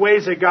in the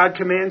ways that God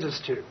commands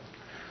us to.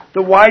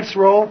 The wife's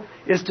role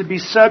is to be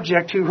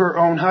subject to her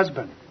own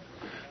husband.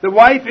 The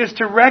wife is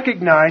to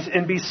recognize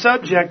and be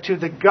subject to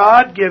the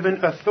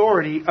God-given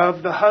authority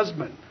of the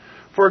husband.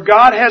 For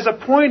God has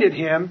appointed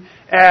him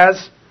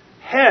as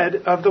head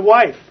of the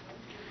wife.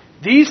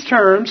 These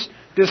terms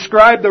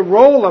describe the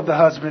role of the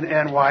husband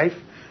and wife,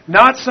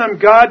 not some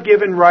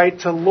God-given right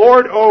to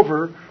lord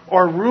over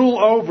or rule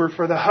over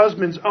for the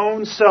husband's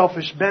own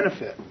selfish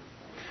benefit.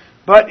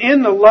 But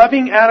in the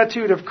loving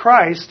attitude of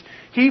Christ,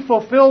 he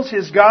fulfills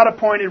his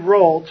God-appointed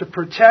role to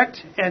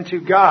protect and to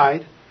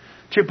guide,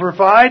 to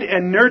provide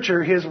and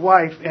nurture his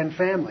wife and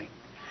family.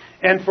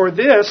 And for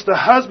this, the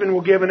husband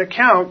will give an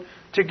account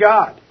to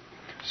God.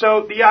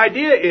 So the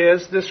idea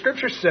is, the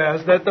Scripture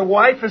says that the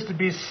wife is to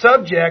be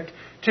subject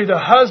to the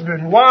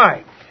husband.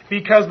 Why?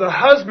 Because the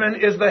husband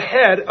is the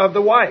head of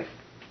the wife.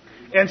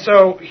 And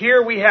so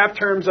here we have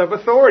terms of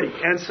authority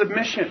and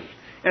submission.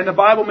 And the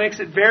Bible makes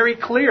it very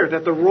clear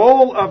that the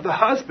role of the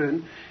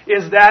husband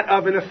is that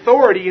of an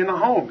authority in the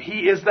home.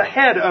 He is the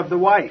head of the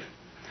wife.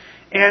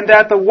 And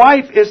that the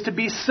wife is to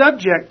be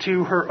subject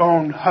to her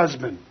own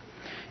husband.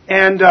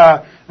 And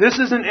this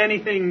isn't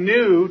anything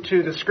new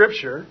to the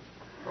Scripture,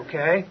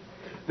 okay?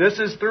 This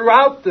is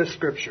throughout the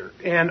Scripture.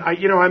 And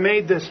I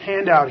made this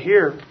handout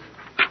here,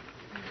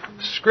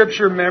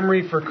 Scripture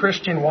Memory for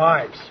Christian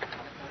Wives.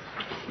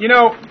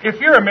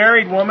 If you're a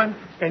married woman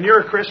and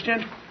you're a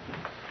Christian,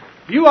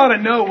 you ought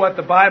to know what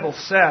the Bible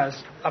says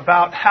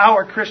about how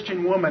a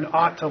Christian woman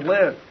ought to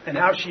live and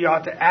how she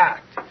ought to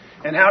act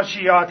and how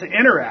she ought to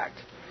interact.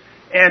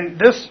 And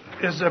this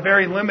is a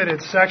very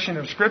limited section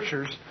of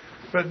Scriptures,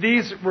 but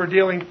these were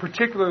dealing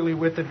particularly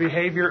with the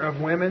behavior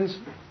of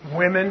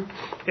women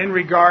in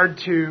regard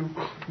to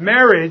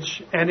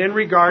marriage and in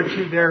regard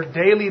to their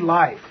daily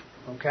life.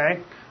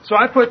 Okay? So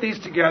I put these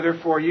together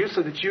for you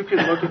so that you can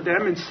look at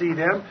them and see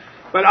them.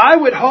 But I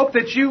would hope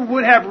that you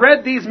would have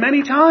read these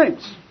many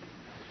times.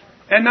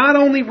 And not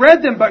only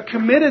read them, but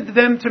committed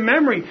them to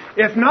memory.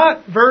 If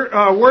not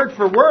word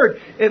for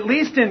word, at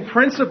least in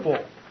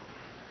principle.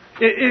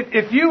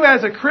 If you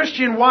as a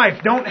Christian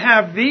wife don't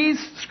have these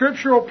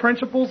scriptural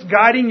principles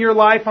guiding your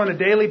life on a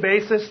daily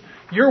basis,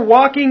 you're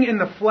walking in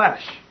the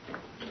flesh.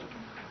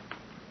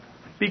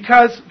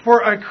 Because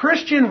for a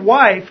Christian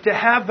wife to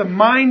have the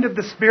mind of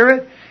the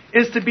Spirit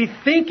is to be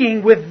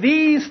thinking with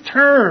these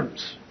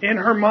terms in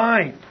her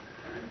mind.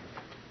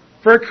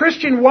 For a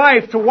Christian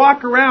wife to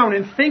walk around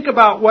and think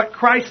about what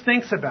Christ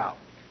thinks about.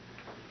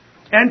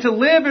 And to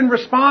live and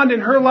respond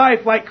in her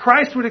life like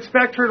Christ would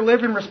expect her to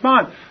live and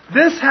respond.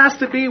 This has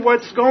to be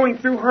what's going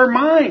through her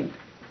mind.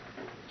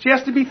 She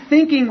has to be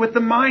thinking with the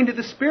mind of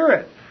the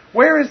Spirit.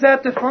 Where is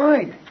that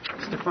defined?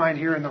 It's defined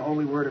here in the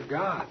Holy Word of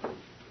God.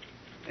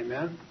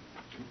 Amen?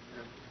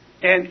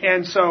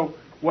 And so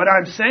what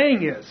I'm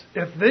saying is,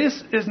 if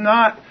this is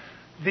not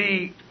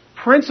the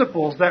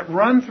principles that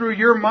run through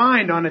your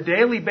mind on a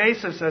daily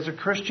basis as a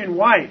Christian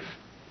wife,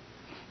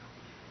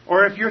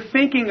 or if you're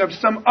thinking of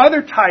some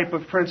other type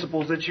of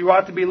principles that you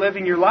ought to be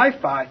living your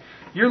life by,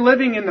 you're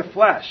living in the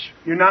flesh.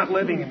 You're not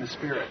living in the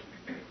Spirit.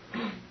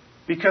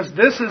 Because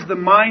this is the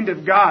mind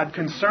of God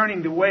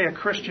concerning the way a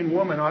Christian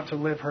woman ought to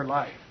live her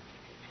life.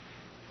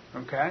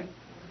 Okay?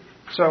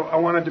 So I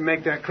wanted to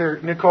make that clear.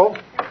 Nicole?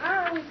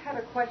 I always had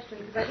a question,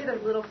 because I did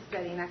a little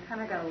study, and I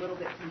kind of got a little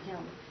bit from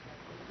him.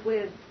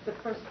 With the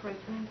 1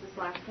 Corinthians, this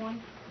last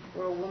one,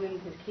 where a woman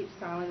who keeps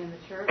silent in the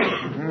church.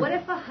 What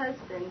if a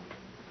husband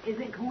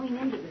isn't going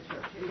into the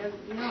church and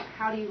doesn't,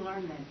 how do you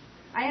learn then?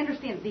 I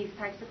understand these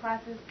types of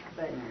classes,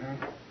 but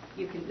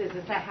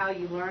is that how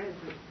you learn? Is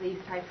it these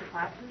types of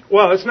classes?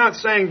 Well, it's not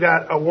saying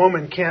that a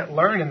woman can't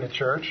learn in the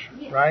church,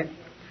 right?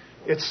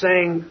 It's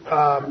saying,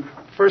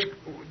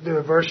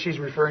 the verse she's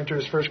referring to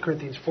is 1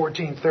 Corinthians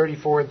 14,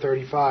 34 and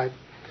 35.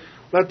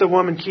 Let the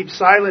woman keep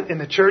silent in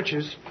the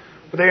churches,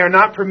 for they are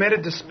not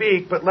permitted to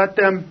speak, but let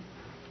them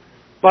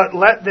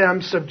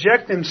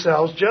subject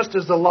themselves, just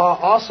as the law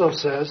also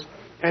says.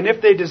 And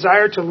if they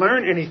desire to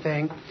learn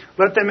anything,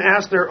 let them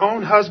ask their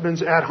own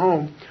husbands at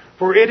home,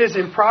 for it is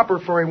improper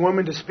for a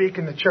woman to speak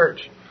in the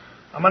church.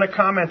 I'm going to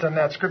comment on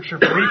that scripture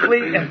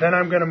briefly, and then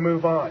I'm going to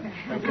move on.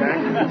 Okay?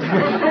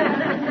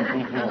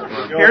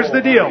 Here's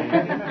the deal.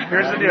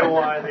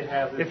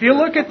 If you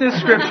look at this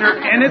scripture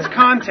in its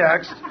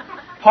context,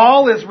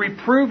 Paul is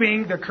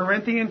reproving the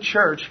Corinthian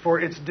church for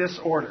its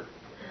disorder.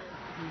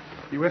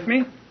 You with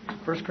me?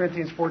 1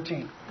 Corinthians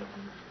 14.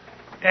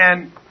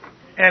 And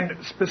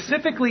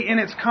specifically in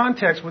its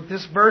context, what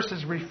this verse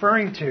is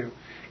referring to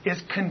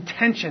is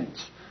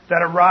contentions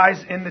that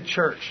arise in the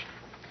church.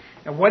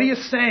 And what he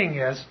is saying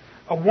is,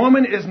 a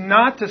woman is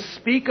not to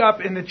speak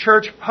up in the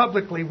church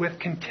publicly with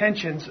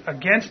contentions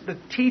against the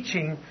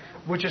teaching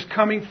which is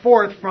coming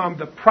forth from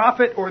the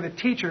prophet or the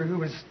teacher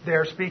who is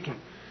there speaking.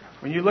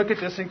 When you look at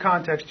this in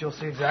context, you'll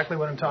see exactly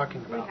what I'm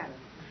talking about.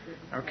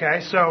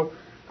 Okay, so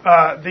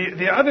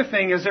the other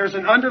thing is there's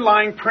an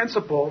underlying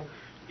principle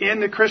in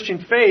the Christian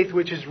faith,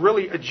 which is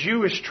really a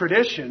Jewish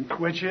tradition,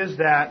 which is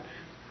that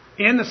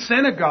in the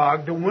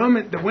synagogue, the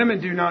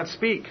women do not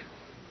speak.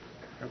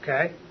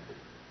 Okay,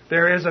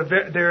 there is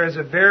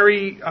a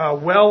very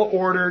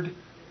well-ordered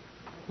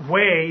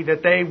way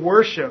that they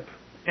worship,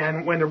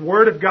 and when the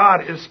Word of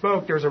God is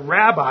spoke, there's a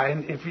rabbi,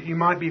 and if you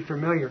might be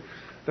familiar,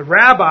 the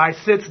rabbi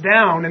sits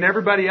down, and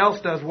everybody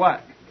else does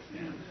what?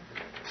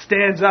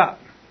 Stands up,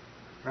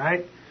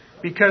 right?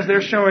 Because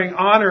they're showing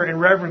honor and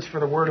reverence for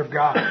the Word of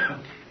God.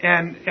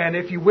 And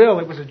if you will,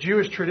 it was a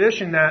Jewish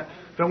tradition that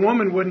the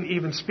woman wouldn't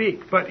even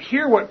speak. But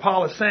here what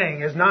Paul is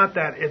saying is not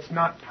that it's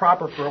not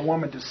proper for a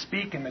woman to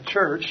speak in the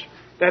church.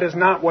 That is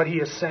not what he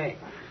is saying.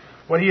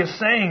 What he is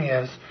saying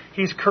is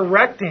he's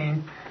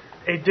correcting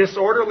a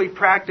disorderly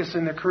practice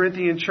in the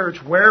Corinthian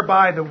church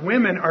whereby the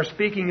women are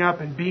speaking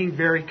up and being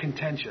very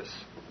contentious.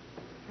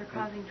 They're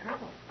causing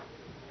trouble.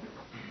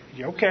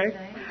 You okay?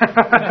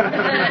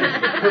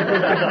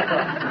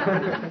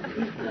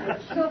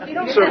 So if you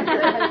don't have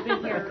your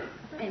husband here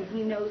and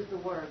he knows the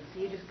words,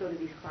 you just go to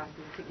these classes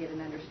to get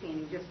an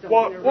understanding. Just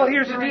don't. Well,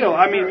 here's the deal.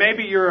 I mean,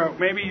 maybe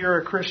you're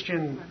a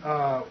Christian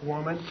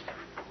woman,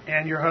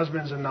 and your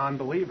husband's a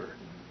non-believer,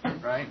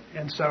 right?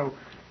 And so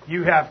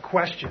you have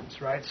questions,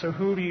 right? So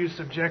who do you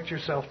subject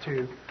yourself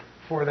to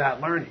for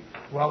that learning?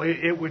 Well,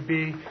 it would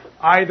be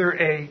either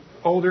a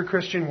older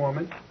Christian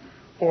woman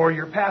or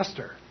your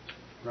pastor,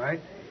 right?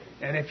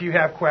 And if you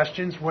have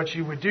questions, what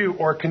you would do,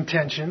 or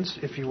contentions,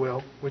 if you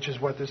will, which is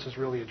what this is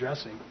really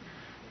addressing,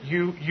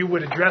 you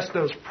would address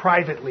those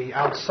privately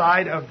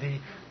outside of the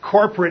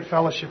corporate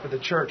fellowship of the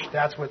church.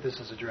 That's what this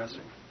is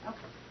addressing.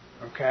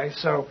 Okay,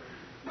 so,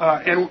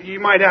 and you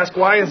might ask,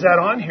 why is that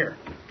on here?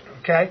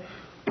 Okay,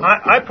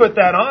 I put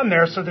that on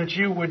there so that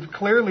you would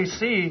clearly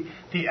see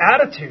the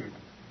attitude,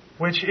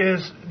 which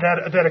is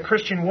that a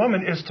Christian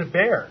woman is to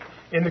bear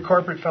in the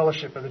corporate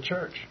fellowship of the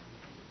church.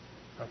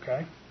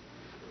 Okay?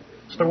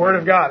 It's the Word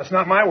of God. It's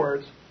not my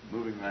words.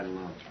 Moving right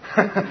along.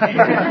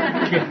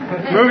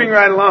 Moving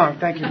right along.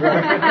 Thank you,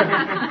 brother.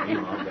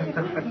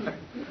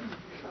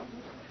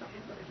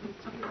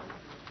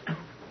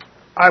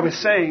 I was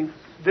saying,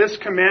 this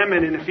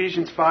commandment in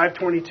Ephesians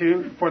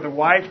 5:22 for the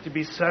wife to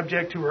be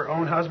subject to her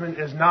own husband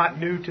is not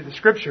new to the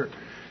Scripture.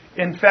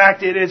 In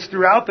fact, it is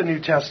throughout the New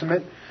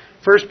Testament.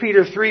 1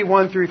 Peter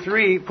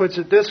 3:1-3 puts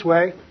it this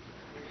way: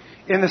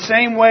 in the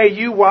same way,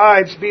 you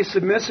wives, be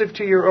submissive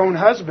to your own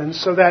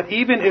husbands, so that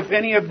even if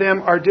any of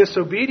them are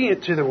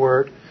disobedient to the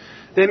word,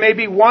 they may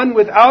be won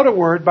without a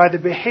word by the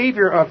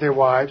behavior of their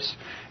wives,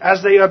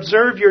 as they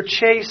observe your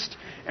chaste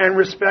and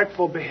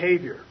respectful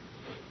behavior.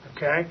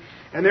 Okay?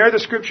 And there the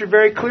Scripture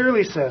very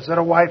clearly says that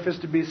a wife is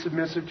to be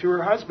submissive to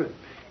her husband,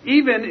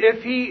 even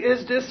if he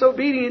is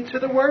disobedient to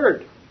the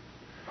word.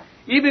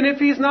 Even if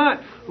he's not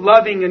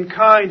loving and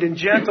kind and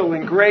gentle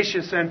and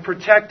gracious and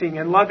protecting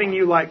and loving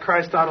you like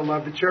Christ ought to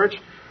love the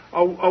church,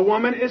 a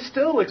woman is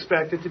still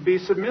expected to be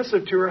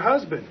submissive to her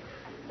husband.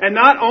 And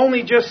not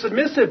only just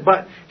submissive,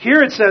 but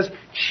here it says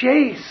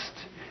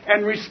chaste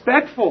and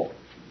respectful.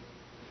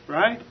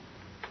 Right?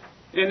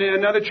 In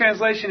another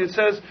translation it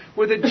says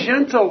with a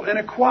gentle and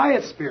a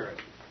quiet spirit.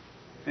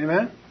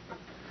 Amen?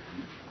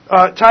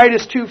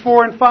 Titus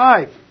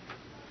 2:4-5.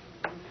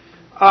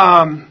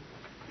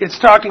 It's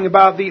talking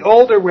about the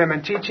older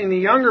women teaching the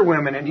younger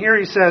women. And here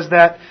he says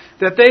that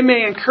they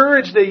may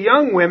encourage the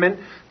young women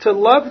to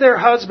love their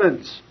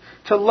husbands,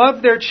 to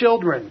love their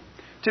children,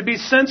 to be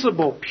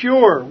sensible,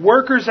 pure,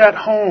 workers at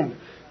home,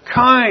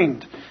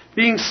 kind,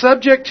 being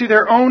subject to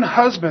their own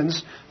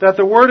husbands, that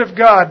the word of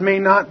God may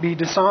not be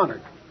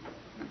dishonored.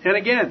 And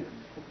again,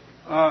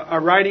 a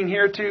writing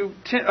here to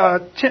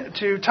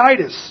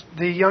Titus,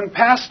 the young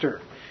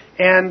pastor.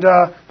 And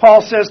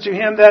Paul says to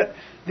him that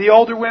the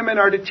older women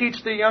are to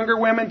teach the younger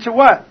women to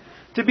what?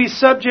 To be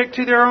subject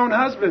to their own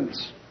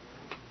husbands,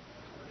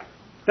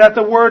 that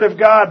the word of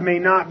God may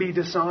not be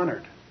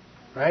dishonored.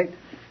 Right?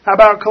 How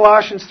about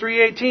Colossians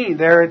 3:18?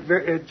 There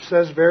it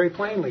says very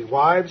plainly,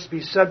 wives,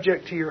 be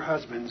subject to your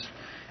husbands,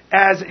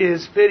 as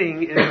is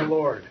fitting in the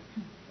Lord.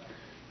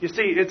 You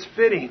see, it's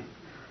fitting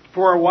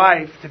for a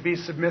wife to be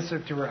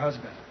submissive to her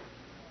husband.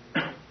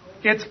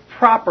 It's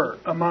proper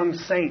among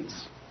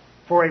saints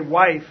for a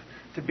wife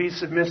to be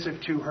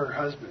submissive to her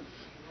husband.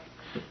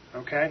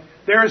 Okay?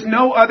 There is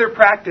no other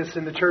practice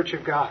in the Church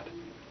of God.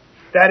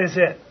 That is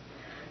it.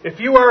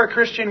 If you are a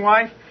Christian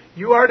wife,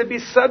 you are to be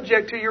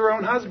subject to your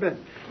own husband.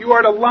 You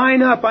are to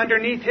line up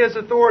underneath his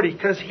authority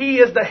because he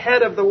is the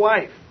head of the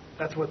wife.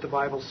 That's what the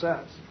Bible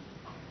says.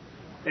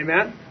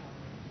 Amen?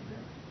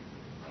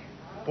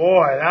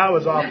 Boy, that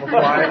was awful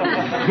quiet.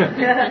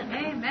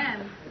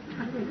 Amen.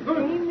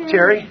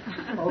 Terry?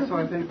 Also,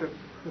 I think that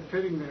the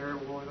fitting there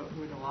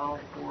would allow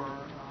for,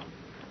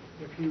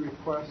 if he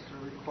requests or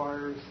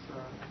requires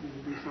you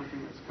to do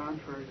something that's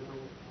contrary to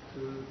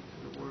the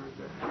word,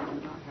 that you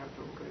do not have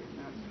to obey in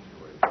that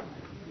situation.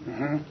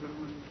 Mm-hmm. To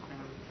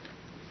kind of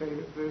say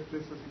that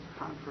this is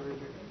contrary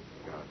to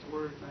God's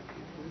word, and I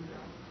can't do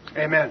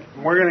that. Amen.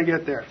 We're going to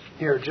get there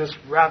here just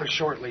rather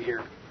shortly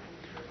here.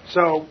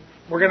 So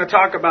we're going to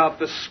talk about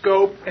the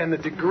scope and the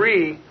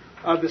degree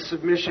of the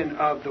submission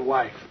of the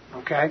wife.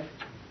 Okay?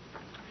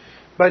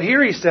 But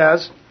here he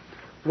says,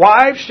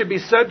 wives should be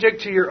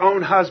subject to your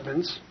own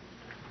husbands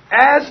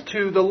as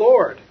to the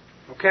Lord.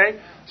 Okay?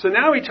 So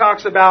now he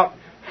talks about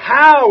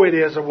how it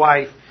is a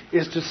wife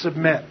is to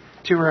submit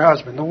to her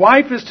husband. The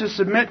wife is to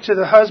submit to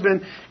the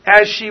husband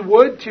as she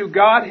would to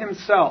God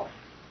himself.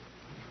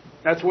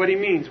 That's what he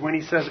means when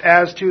he says,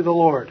 as to the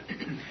Lord.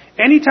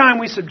 Anytime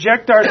we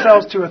subject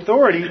ourselves to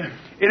authority,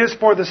 it is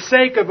for the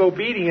sake of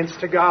obedience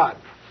to God.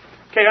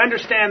 Okay,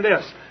 understand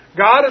this.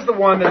 God is the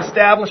one that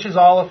establishes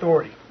all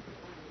authority.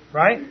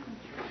 Right?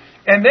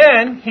 And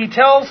then he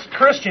tells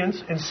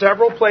Christians in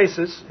several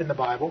places in the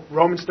Bible,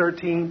 Romans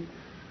 13,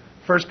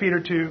 1 Peter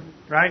 2,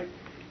 right?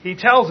 He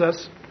tells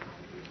us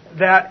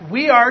that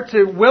we are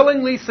to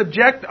willingly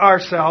subject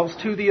ourselves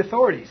to the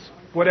authorities,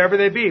 whatever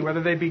they be,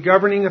 whether they be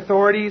governing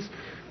authorities,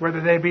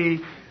 whether they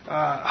be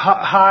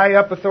high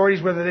up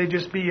authorities, whether they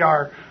just be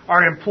our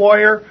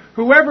employer,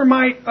 whoever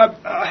might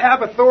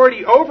have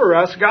authority over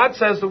us. God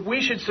says that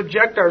we should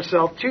subject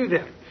ourselves to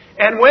them.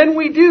 And when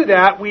we do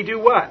that, we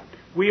do what?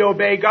 We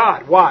obey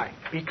God. Why?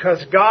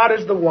 Because God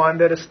is the one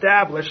that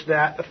established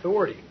that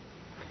authority.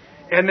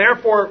 And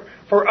therefore,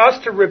 for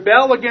us to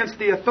rebel against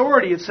the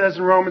authority, it says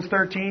in Romans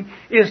 13,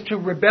 is to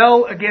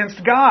rebel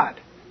against God.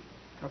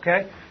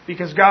 Okay?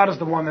 Because God is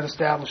the one that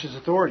establishes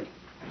authority.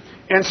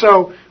 And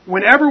so,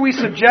 whenever we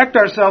subject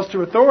ourselves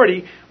to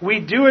authority, we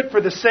do it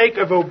for the sake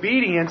of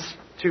obedience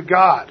to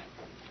God.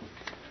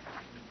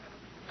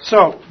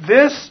 So,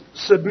 this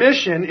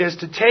submission is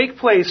to take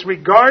place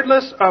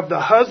regardless of the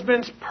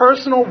husband's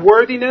personal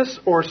worthiness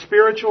or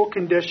spiritual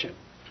condition.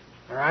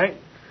 Alright?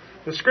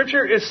 The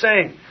Scripture is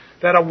saying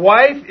that a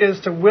wife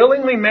is to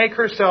willingly make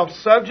herself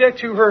subject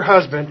to her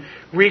husband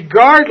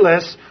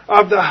regardless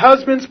of the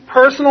husband's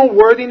personal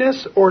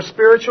worthiness or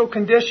spiritual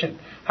condition.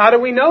 How do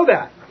we know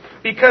that?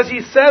 Because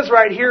he says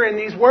right here in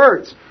these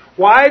words,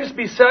 wives,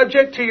 be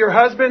subject to your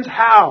husbands,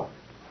 how?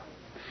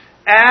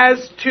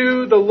 As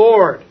to the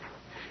Lord.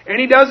 And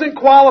he doesn't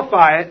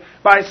qualify it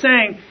by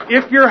saying,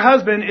 if your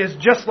husband is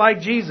just like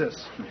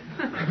Jesus.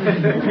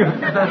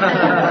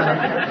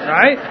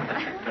 Right?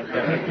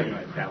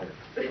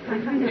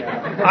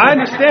 I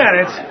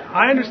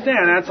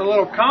understand. That's a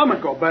little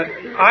comical, but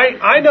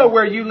I know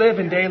where you live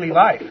in daily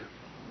life.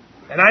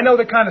 And I know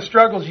the kind of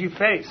struggles you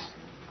face.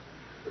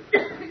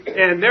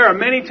 And there are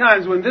many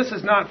times when this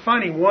is not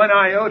funny, one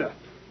iota.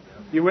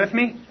 You with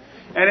me?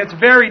 And it's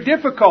very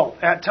difficult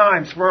at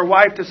times for a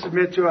wife to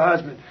submit to a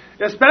husband.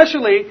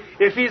 Especially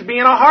if he's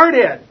being a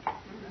hardhead.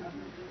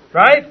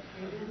 Right?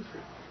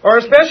 Or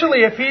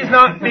especially if he's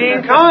not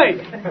being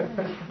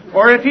kind.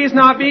 Or if he's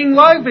not being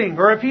loving.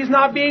 Or if he's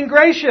not being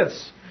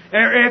gracious.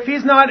 Or if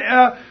he's not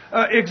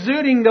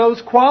exuding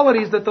those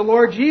qualities that the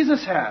Lord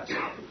Jesus has.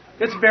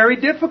 It's very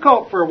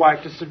difficult for a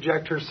wife to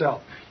subject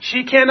herself.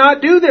 She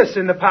cannot do this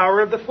in the power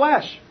of the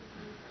flesh.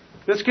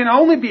 This can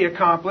only be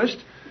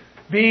accomplished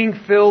being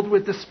filled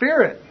with the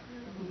Spirit.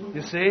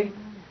 You see?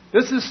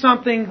 This is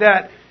something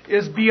that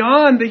is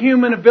beyond the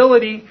human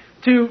ability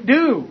to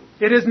do.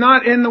 It is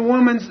not in the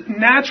woman's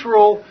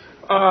natural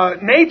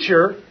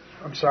nature.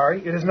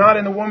 It is not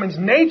in the woman's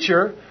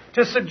nature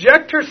to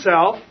subject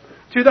herself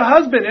to the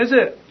husband, is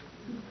it?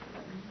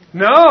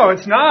 No,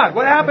 it's not.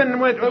 What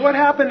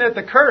happened at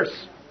the curse?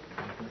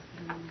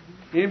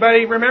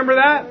 Anybody remember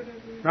that?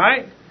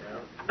 Right?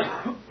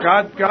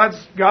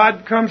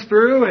 God comes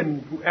through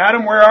and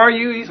Adam, where are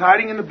you? He's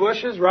hiding in the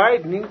bushes,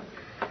 right? And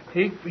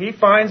he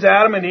finds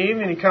Adam and Eve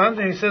and he comes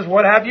and he says,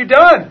 what have you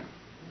done?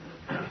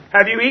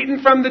 Have you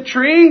eaten from the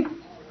tree?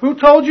 Who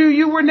told you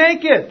you were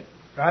naked?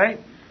 Right?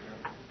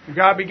 And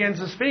God begins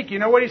to speak. You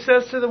know what he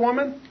says to the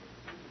woman?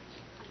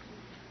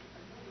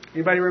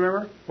 Anybody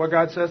remember what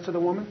God says to the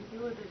woman? You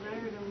will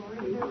desire the Lord,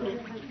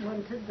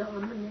 one to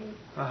dominate.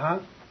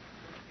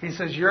 He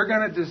says, you're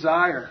going to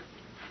desire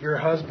your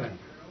husband,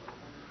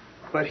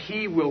 but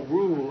he will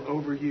rule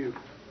over you.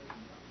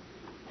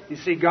 You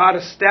see, God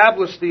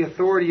established the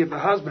authority of the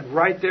husband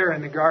right there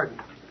in the garden,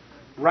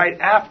 right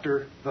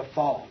after the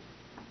fall.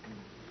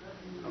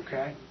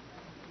 Okay?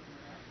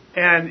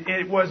 And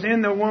it was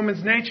in the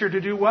woman's nature to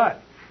do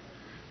what?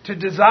 To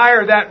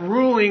desire that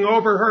ruling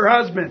over her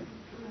husband.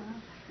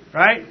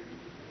 Right?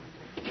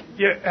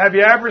 Have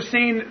you ever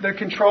seen the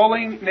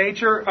controlling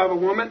nature of a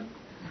woman?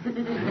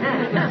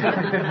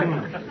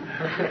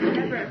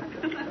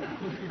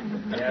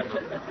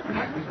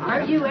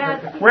 Are you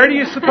asking? Where do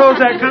you suppose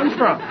that comes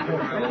from?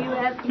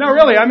 No,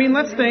 really. I mean,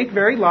 let's think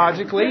very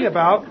logically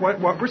about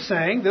what we're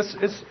saying. This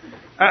is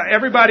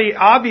everybody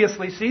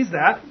obviously sees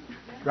that,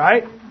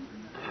 right?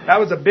 That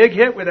was a big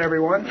hit with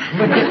everyone,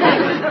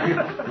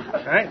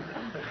 right?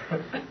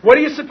 What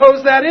do you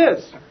suppose that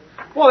is?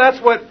 Well,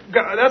 that's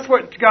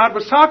what God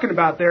was talking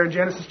about there in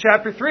Genesis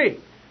chapter 3.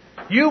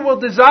 You will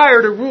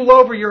desire to rule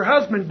over your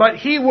husband, but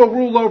he will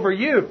rule over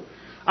you.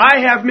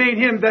 I have made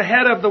him the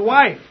head of the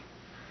wife.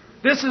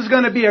 This is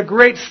going to be a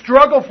great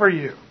struggle for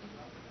you.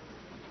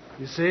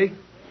 You see?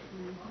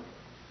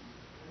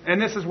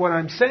 And this is what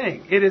I'm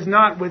saying. It is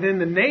not within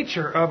the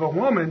nature of a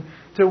woman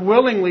to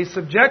willingly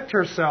subject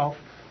herself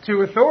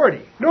to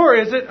authority, nor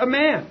is it a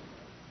man.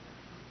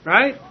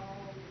 Right?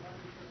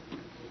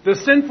 The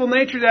sinful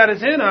nature that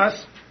is in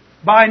us,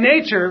 by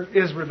nature,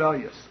 is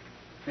rebellious.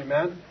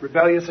 Amen?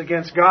 Rebellious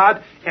against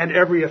God and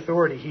every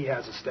authority He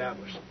has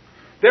established.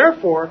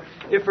 Therefore,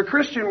 if a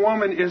Christian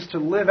woman is to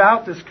live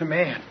out this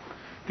command,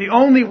 the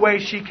only way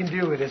she can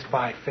do it is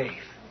by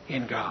faith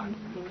in God.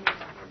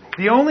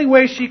 The only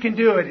way she can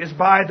do it is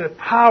by the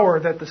power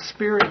that the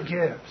Spirit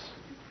gives.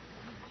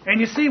 And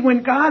you see,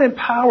 when God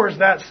empowers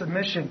that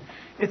submission,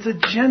 it's a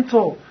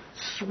gentle,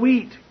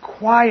 sweet,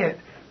 quiet,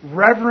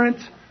 reverent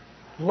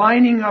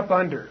lining up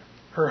under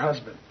her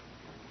husband.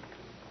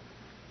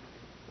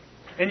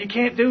 And you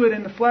can't do it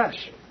in the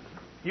flesh.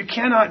 You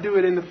cannot do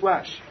it in the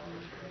flesh.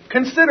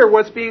 Consider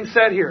what's being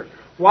said here.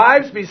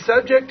 Wives, be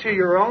subject to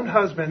your own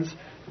husbands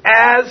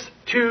as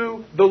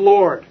to the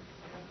Lord.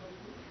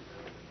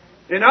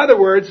 In other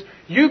words,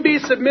 you be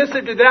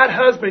submissive to that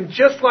husband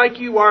just like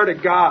you are to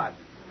God.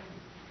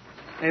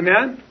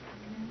 Amen?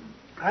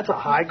 That's a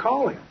high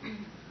calling.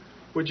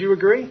 Would you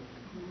agree?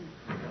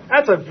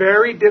 That's a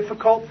very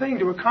difficult thing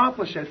to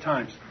accomplish at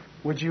times.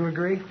 Would you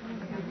agree?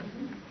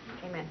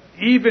 Amen.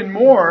 Even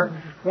more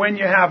when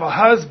you have a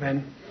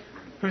husband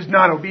who's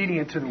not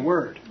obedient to the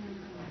Word.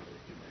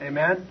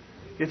 Amen?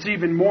 It's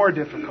even more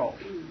difficult.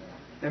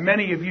 And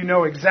many of you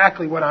know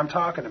exactly what I'm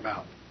talking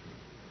about.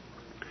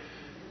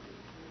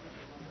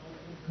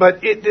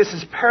 But this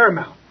is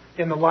paramount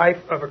in the life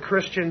of a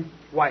Christian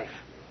wife.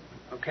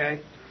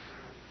 Okay?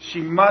 She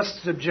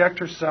must subject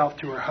herself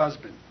to her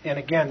husband. And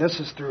again, this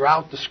is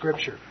throughout the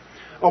Scripture.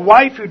 A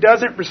wife who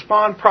doesn't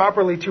respond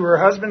properly to her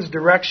husband's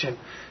direction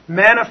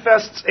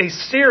manifests a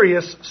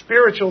serious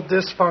spiritual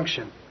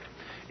dysfunction.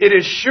 It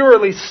is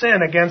surely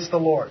sin against the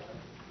Lord.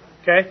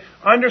 Okay?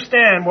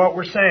 Understand what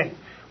we're saying.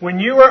 When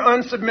you are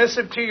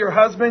unsubmissive to your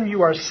husband,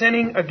 you are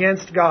sinning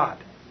against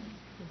God.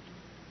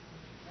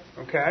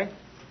 Okay?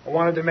 I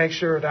wanted to make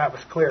sure that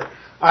was clear.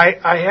 I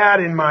had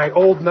in my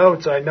old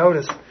notes, I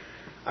noticed,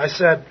 I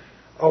said,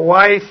 a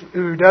wife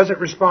who doesn't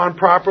respond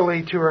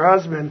properly to her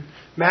husband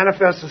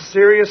manifests a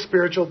serious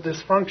spiritual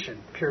dysfunction,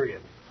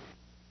 period.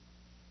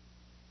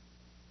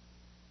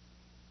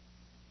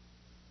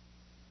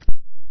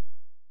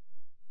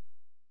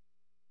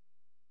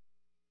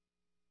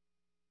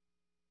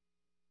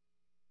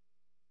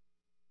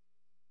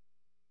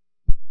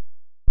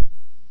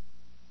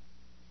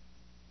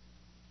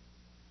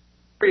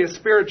 Serious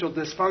spiritual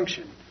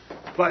dysfunction.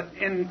 But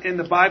in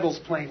the Bible's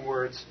plain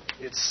words,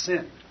 it's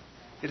sin.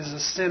 It is a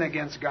sin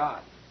against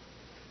God.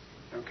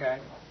 Okay?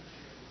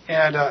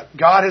 And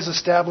God has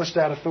established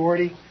that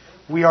authority.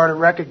 We are to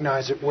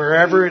recognize it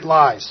wherever it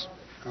lies.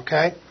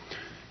 Okay?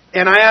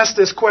 And I ask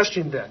this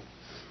question then.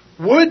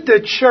 Would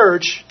the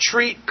church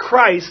treat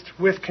Christ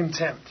with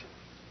contempt?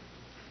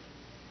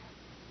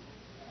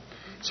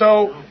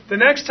 So, the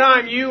next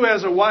time you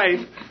as a wife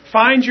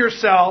find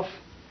yourself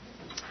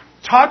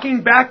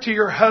talking back to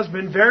your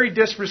husband very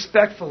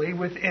disrespectfully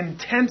with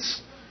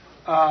intense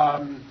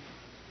power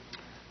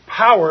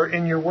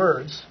in your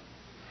words,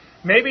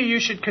 maybe you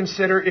should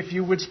consider if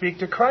you would speak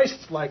to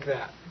Christ like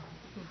that.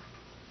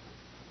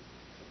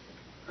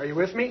 Are you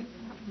with me?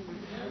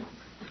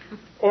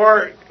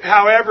 Or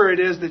however it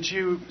is that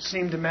you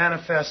seem to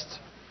manifest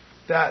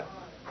that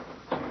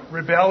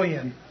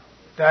rebellion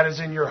that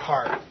is in your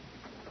heart.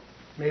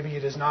 Maybe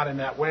it is not in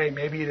that way.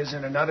 Maybe it is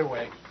in another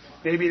way.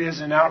 Maybe it is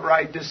an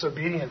outright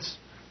disobedience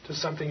to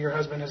something your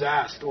husband has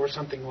asked or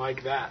something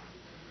like that.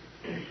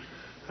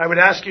 I would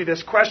ask you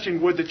this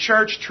question. Would the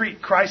church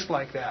treat Christ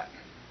like that?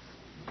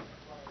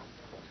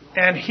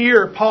 And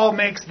here, Paul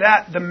makes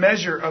that the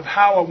measure of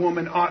how a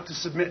woman ought to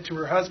submit to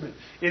her husband.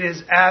 It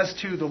is as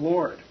to the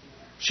Lord.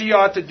 She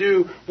ought to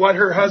do what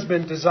her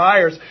husband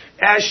desires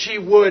as she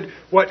would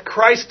what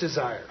Christ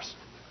desires.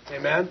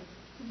 Amen?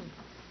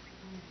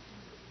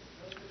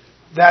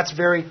 That's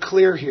very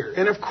clear here.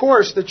 And of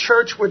course, the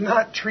church would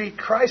not treat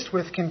Christ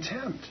with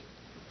contempt.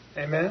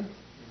 Amen?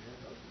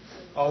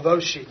 Although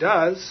she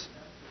does.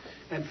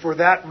 And for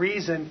that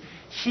reason,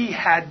 He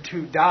had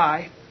to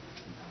die.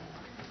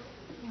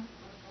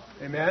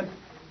 Amen?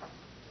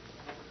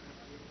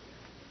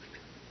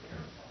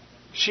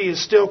 She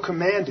is still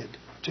commanded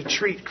to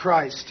treat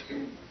Christ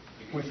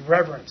with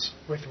reverence,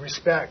 with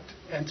respect,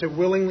 and to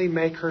willingly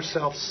make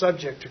herself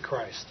subject to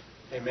Christ.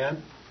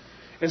 Amen?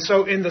 And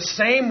so in the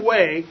same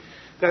way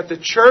that the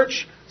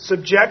church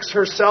subjects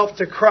herself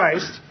to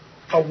Christ,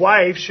 a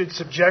wife should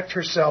subject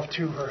herself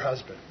to her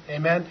husband.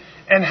 Amen?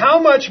 And how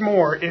much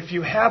more if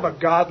you have a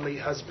godly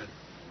husband?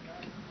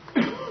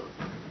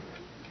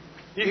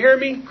 You hear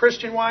me,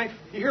 Christian wife?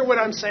 You hear what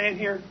I'm saying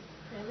here?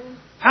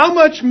 How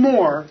much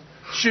more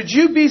should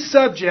you be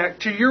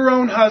subject to your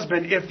own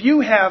husband if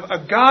you have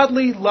a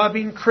godly,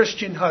 loving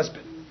Christian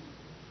husband?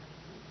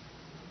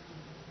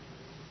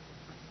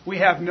 We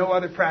have no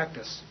other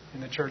practice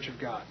in the Church of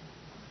God.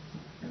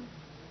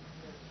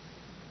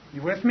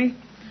 You with me?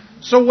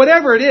 So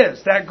whatever it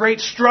is, that great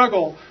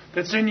struggle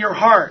that's in your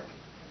heart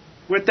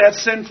with that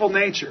sinful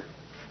nature,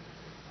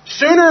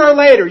 sooner or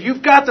later,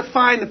 you've got to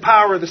find the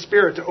power of the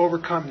Spirit to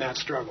overcome that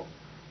struggle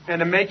and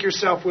to make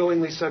yourself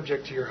willingly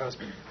subject to your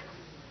husband.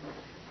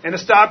 And to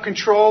stop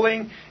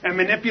controlling and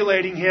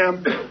manipulating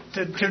him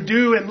to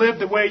do and live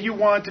the way you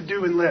want to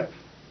do and live.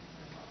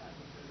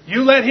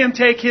 You let him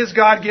take his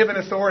God-given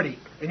authority,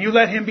 and you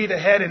let him be the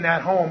head in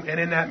that home and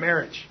in that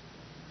marriage.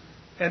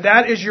 And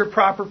that is your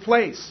proper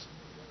place.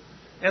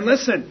 And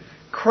listen,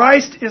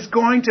 Christ is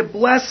going to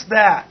bless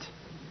that.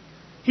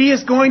 He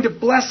is going to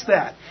bless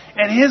that.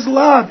 And His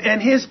love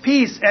and His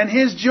peace and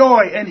His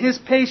joy and His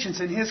patience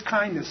and His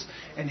kindness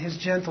and His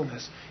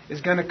gentleness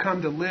is going to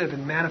come to live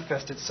and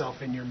manifest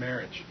itself in your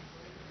marriage.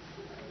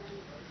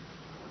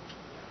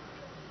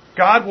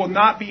 God will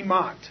not be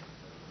mocked.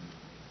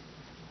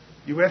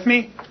 You with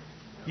me?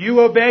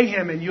 You obey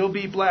Him and you'll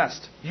be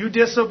blessed. You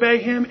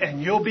disobey Him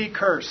and you'll be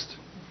cursed.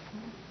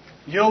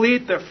 You'll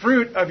eat the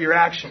fruit of your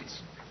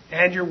actions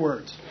and your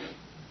words.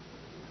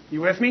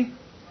 You with me?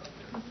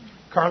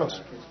 Carlos.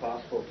 It's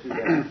possible, too,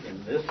 that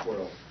in this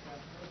world,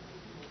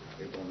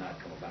 it will not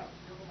come about.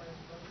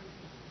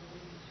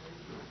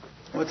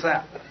 What's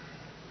that?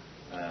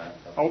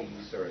 A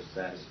peace or a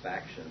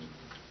satisfaction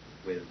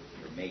with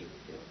your mate.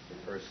 If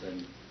the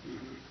person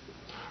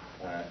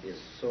is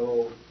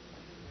so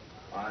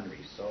ornery,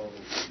 so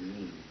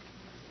mean,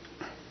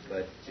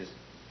 but just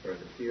for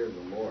the fear of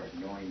the Lord,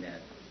 knowing that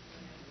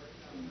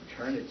in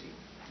eternity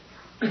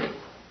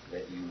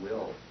that you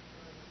will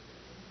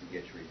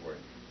get your reward.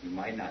 You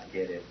might not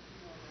get it.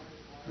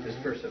 This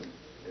person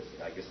is,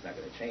 I guess, not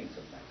going to change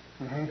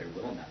sometimes.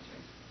 They will not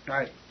change.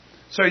 Right.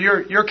 So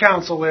your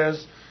counsel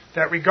is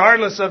that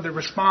regardless of the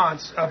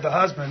response of the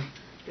husband,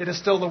 it is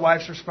still the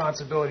wife's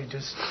responsibility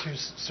to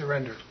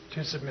surrender,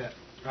 to submit.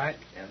 Right?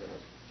 And the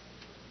husband.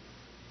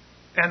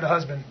 And the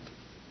husband.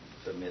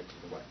 Submit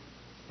to the wife.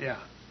 Yeah.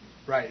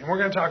 Right. And we're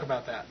going to talk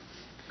about that.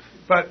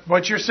 But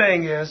what you're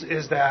saying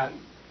is that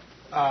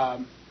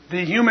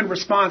the human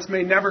response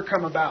may never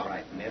come about.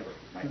 Right. Never.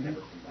 Might never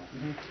come about.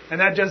 And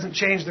that doesn't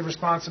change the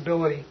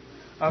responsibility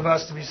of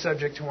us to be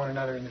subject to one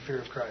another in the fear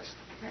of Christ.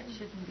 That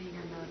shouldn't be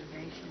your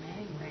motivation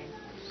anyway.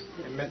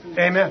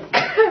 Amen.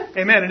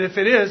 Amen. And if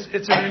it is,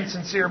 it's an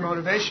insincere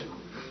motivation.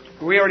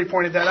 We already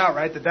pointed that out,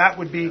 right? That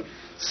would be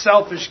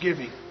selfish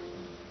giving.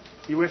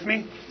 You with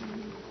me?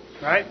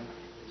 Right?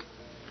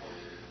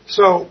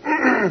 So,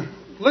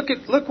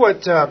 look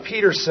what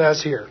Peter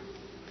says here.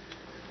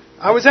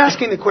 I was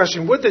asking the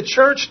question, would the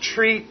church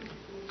treat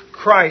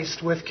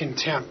Christ with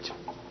contempt?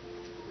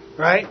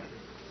 Right?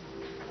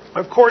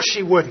 Of course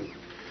she wouldn't.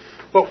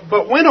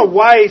 But when a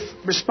wife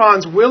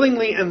responds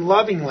willingly and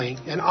lovingly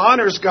and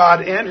honors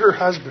God and her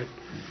husband,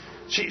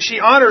 she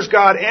honors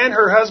God and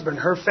her husband,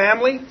 her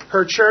family,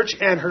 her church,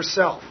 and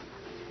herself.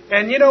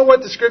 And you know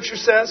what the Scripture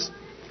says?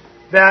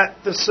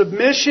 That the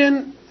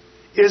submission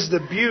is the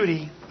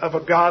beauty of a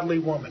godly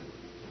woman.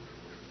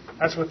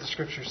 That's what the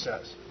Scripture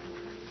says.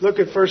 Look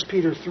at 1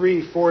 Peter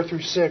 3, 4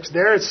 through 6.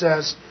 There it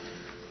says,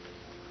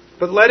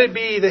 "But let it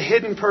be the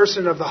hidden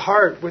person of the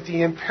heart with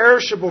the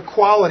imperishable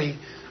quality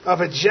of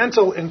a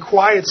gentle and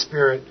quiet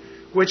spirit,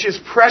 which is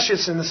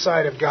precious in the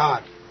sight of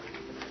God.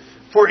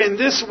 For in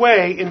this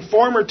way, in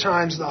former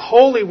times, the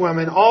holy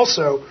women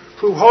also,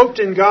 who hoped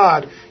in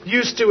God,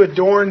 used to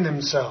adorn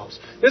themselves."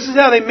 This is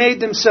how they made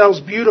themselves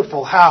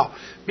beautiful. How?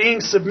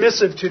 Being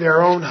submissive to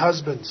their own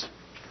husbands.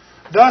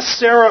 "Thus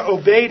Sarah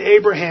obeyed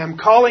Abraham,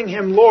 calling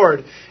him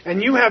Lord,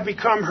 and you have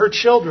become her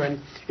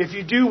children if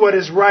you do what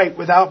is right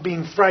without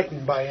being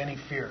frightened by any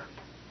fear."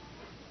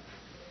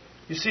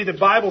 You see, the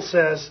Bible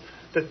says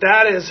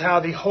that is how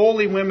the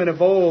holy women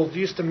of old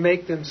used to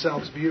make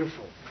themselves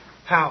beautiful.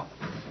 How?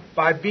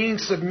 By being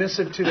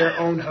submissive to their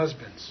own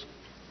husbands.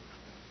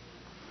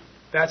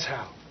 That's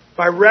how.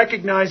 By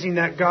recognizing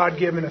that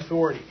God-given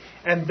authority.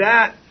 And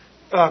that,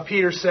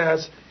 Peter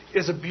says,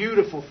 is a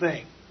beautiful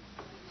thing.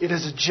 It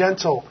is a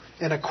gentle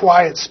and a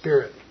quiet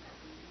spirit.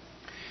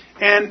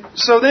 And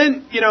so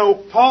then,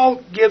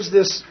 Paul gives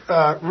this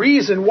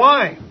reason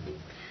why.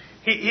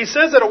 He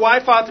says that a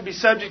wife ought to be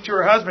subject to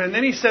her husband, and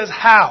then he says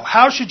how.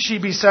 How should she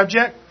be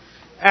subject?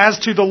 As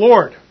to the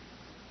Lord.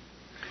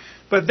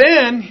 But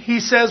then he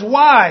says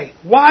why.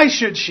 Why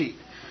should she?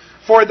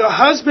 "For the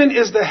husband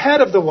is the head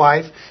of the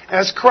wife,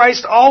 as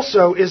Christ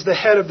also is the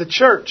head of the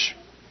church.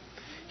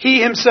 He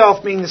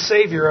himself being the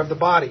Savior of the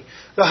body.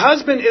 The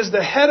husband is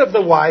the head of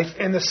the wife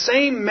in the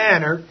same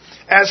manner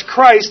as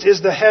Christ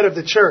is the head of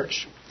the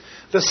church.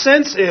 The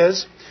sense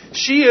is,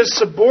 she is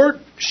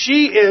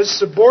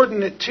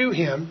subordinate to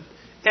him,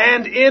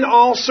 and in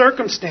all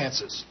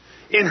circumstances,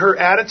 in her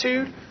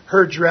attitude,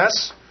 her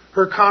dress,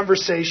 her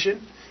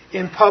conversation,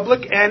 in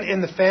public and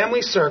in the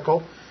family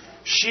circle,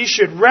 she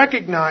should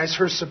recognize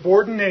her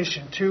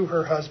subordination to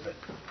her husband."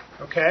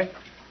 Okay?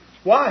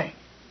 Why?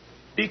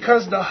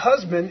 Because the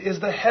husband is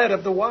the head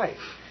of the wife.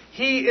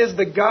 He is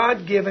the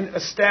God-given,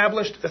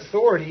 established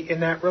authority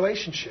in that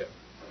relationship.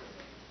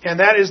 And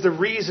that is the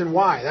reason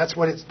why. That's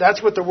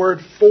what the word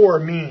for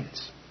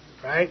means.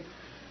 Right?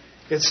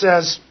 It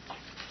says,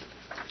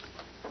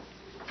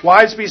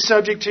 wives, be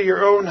subject to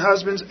your own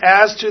husbands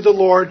as to the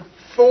Lord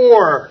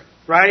for,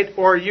 right?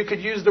 Or you could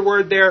use the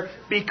word there,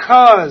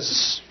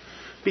 because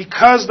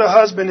the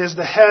husband is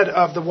the head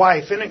of the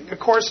wife. And of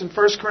course, in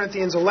 1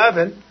 Corinthians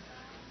 11,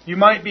 you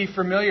might be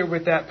familiar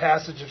with that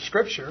passage of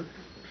Scripture.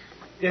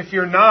 If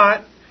you're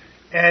not,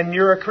 and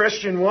you're a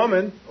Christian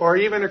woman, or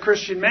even a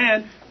Christian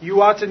man,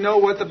 you ought to know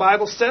what the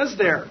Bible says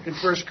there in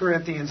 1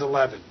 Corinthians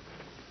 11.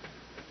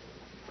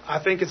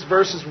 I think it's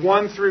verses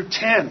 1 through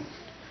 10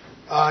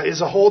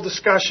 is a whole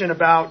discussion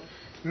about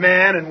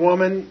man and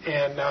woman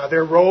and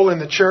their role in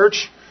the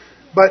church.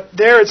 But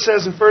there it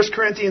says in 1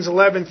 Corinthians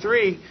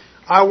 11:3,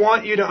 I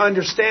want you to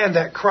understand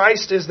that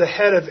Christ is the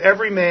head of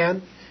every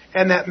man,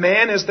 and that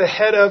man is the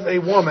head of a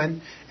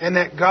woman, and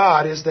that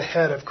God is the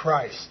head of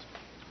Christ.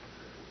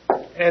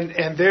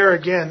 And there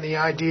again, the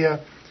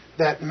idea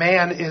that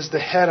man is the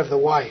head of the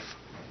wife.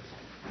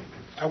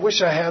 I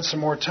wish I had some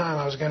more time.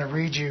 I was going to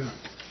read you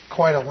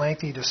quite a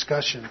lengthy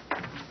discussion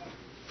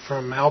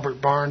from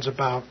Albert Barnes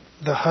about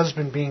the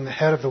husband being the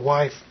head of the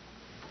wife.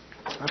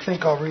 I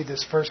think I'll read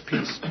this first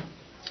piece.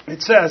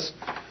 It says,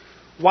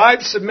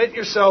 wives, submit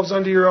yourselves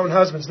unto your own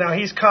husbands. Now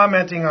he's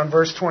commenting on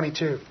verse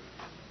 22.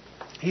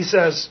 He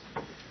says,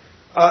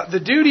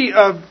 the duty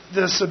of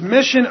the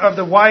submission of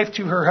the wife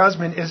to her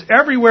husband is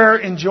everywhere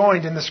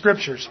enjoined in the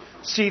Scriptures.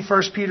 See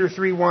 1 Peter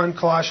 3:1,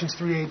 Colossians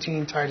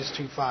 3:18, Titus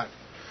 2:5.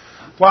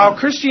 While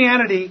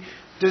Christianity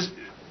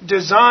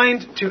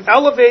designed to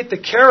elevate the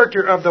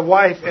character of the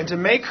wife and to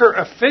make her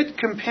a fit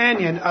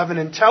companion of an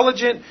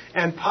intelligent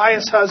and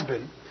pious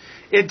husband,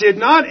 it did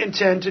not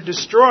intend to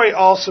destroy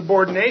all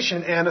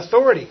subordination and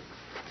authority.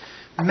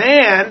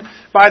 Man,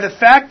 by the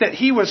fact that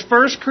he was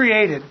first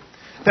created,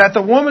 that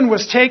the woman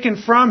was taken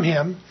from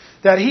him,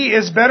 that he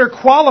is better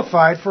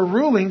qualified for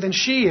ruling than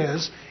she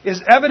is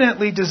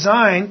evidently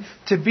designed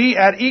to be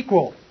at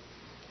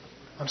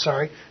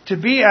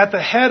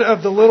the head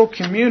of the little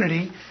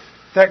community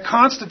that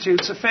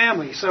constitutes a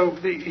family. So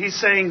he's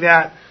saying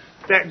that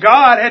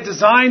God had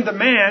designed the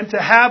man to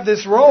have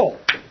this role,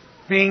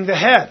 being the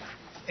head,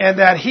 and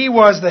that he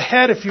was the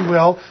head, if you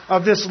will,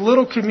 of this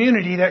little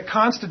community that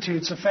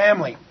constitutes a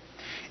family.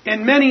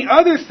 In many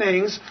other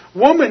things,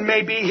 woman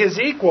may be his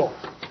equal.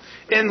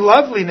 In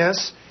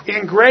loveliness,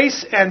 in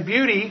grace and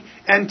beauty,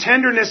 and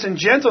tenderness and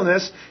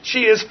gentleness,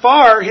 she is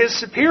far his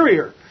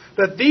superior.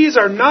 But these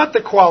are not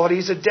the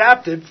qualities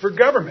adapted for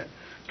government.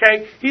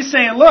 Okay? He's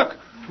saying, look,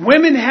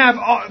 women have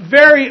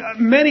very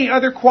many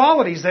other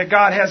qualities that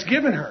God has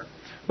given her.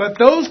 But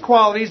those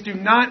qualities do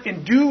not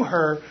endue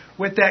her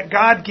with that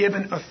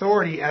God-given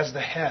authority as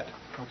the head.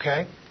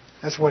 Okay?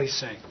 That's what he's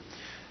saying.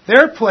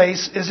 Their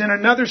place is in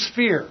another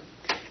sphere.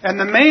 And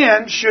the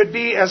man should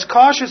be as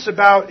cautious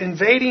about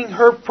invading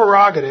her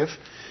prerogative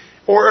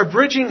or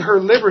abridging her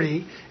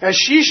liberty as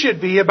she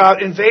should be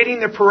about invading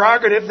the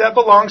prerogative that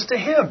belongs to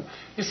him.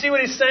 You see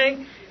what he's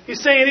saying?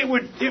 He's saying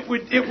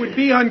it would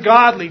be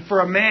ungodly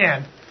for a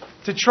man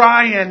to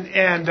try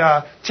and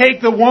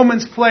take the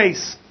woman's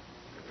place,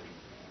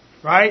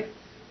 right?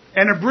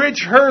 And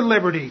abridge her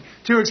liberty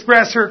to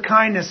express her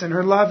kindness and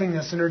her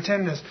lovingness and her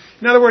tenderness.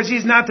 In other words,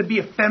 he's not to be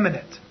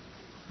effeminate,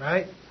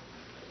 right?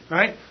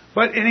 Right?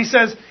 And he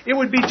says, it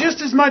would be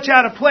just as much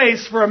out of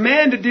place for a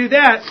man to do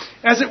that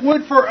as it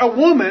would for a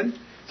woman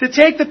to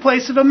take the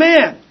place of a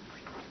man.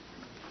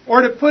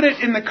 Or to put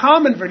it in the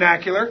common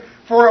vernacular,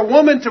 for a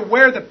woman to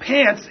wear the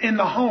pants in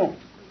the home.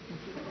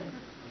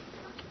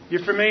 You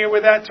familiar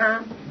with that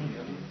term?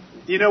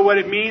 You know what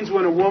it means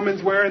when a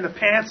woman's wearing the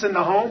pants in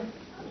the home?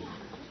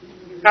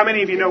 How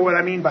many of you know what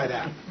I mean by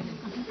that?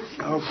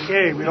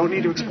 Okay, we don't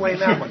need to explain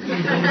that one.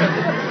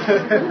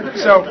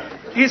 So,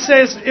 he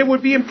says it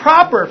would be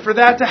improper for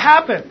that to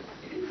happen.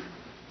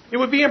 It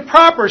would be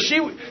improper. She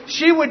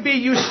would be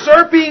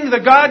usurping the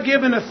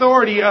God-given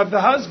authority of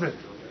the husband.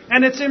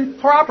 And it's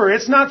improper.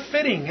 It's not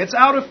fitting. It's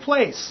out of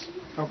place.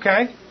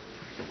 Okay?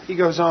 He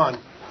goes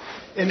on.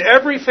 In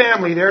every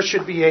family there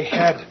should be a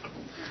head.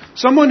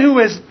 Someone who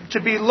is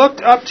to be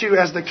looked up to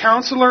as the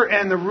counselor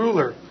and the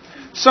ruler.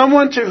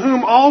 Someone to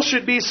whom all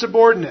should be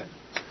subordinate.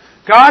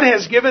 God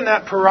has given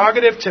that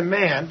prerogative to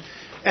man,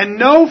 and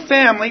no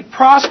family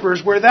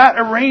prospers where that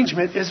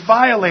arrangement is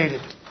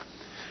violated.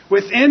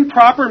 Within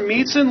proper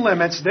metes and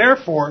limits,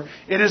 therefore,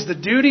 it is the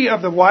duty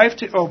of the wife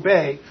to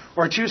obey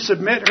or to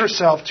submit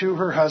herself to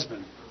her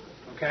husband.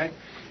 Okay?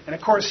 And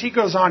of course, he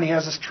goes on, he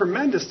has this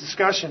tremendous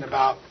discussion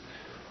about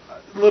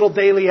little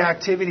daily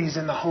activities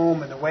in the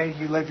home and the way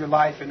you live your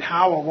life and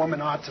how a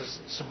woman ought to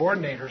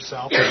subordinate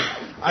herself.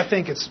 I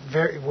think it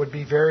would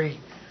be very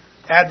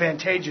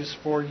advantageous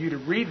for you to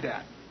read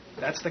that.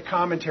 That's the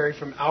commentary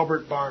from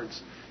Albert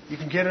Barnes. You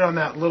can get it on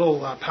that little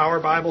Power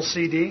Bible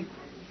CD.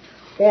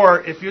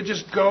 Or if you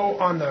just go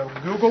on the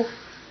Google,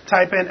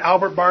 type in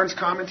Albert Barnes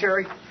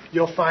commentary,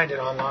 you'll find it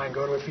online.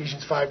 Go to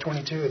Ephesians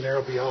 5:22 and there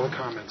will be all the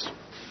comments.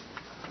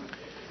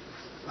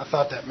 I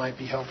thought that might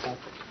be helpful.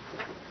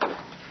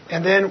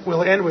 And then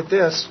we'll end with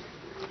this.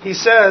 He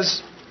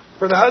says,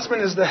 "For the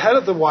husband is the head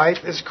of the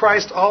wife, as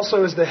Christ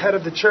also is the head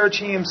of the church,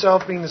 he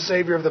himself being the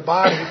Savior of the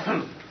body.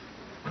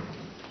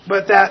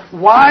 But that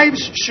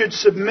wives should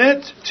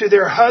submit to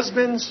their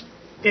husbands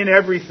in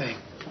everything."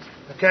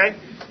 Okay?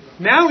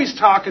 Now he's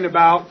talking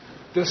about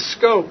the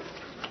scope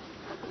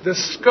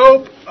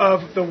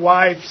of the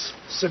wife's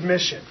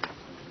submission.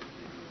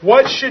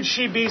 What should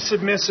she be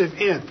submissive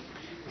in?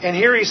 And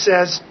here he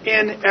says,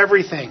 in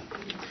everything.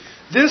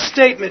 This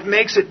statement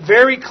makes it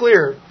very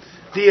clear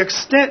the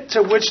extent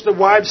to which the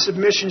wife's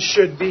submission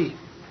should be.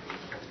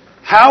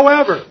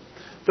 However,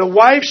 the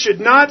wife should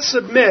not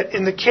submit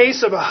in the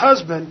case of a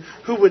husband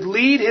who would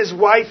lead his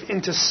wife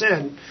into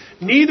sin.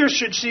 Neither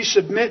should she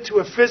submit to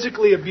a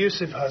physically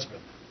abusive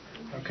husband.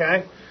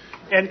 Okay?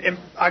 And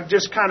I'm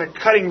just kind of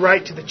cutting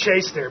right to the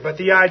chase there. But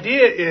the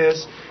idea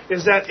is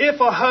that if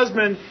a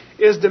husband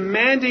is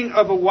demanding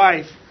of a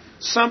wife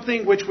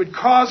something which would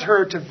cause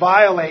her to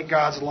violate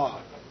God's law,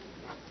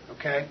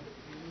 okay,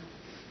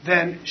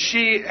 then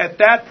she at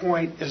that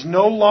point is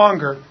no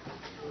longer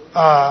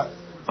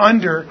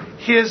under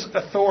his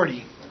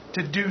authority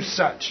to do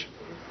such,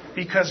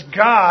 because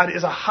God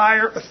is a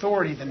higher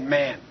authority than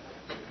man.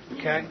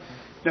 Okay?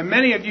 Now,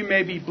 many of you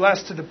may be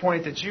blessed to the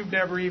point that you've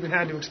never even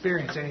had to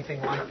experience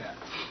anything like that.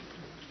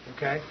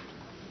 Okay?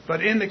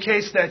 But in the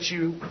case that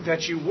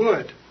you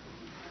would,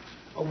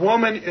 a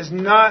woman is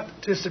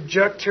not to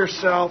subject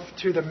herself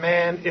to the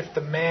man if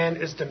the man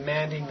is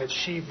demanding that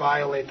she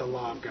violate the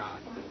law of God.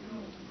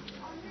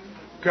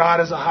 God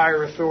is a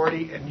higher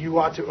authority, and you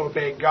ought to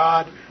obey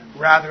God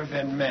rather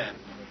than men.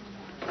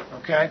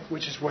 Okay?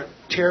 Which is what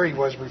Terry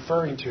was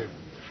referring to.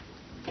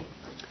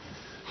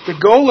 The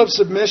goal of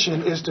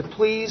submission is to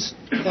please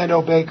and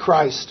obey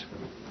Christ.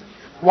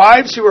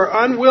 Wives who are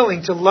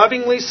unwilling to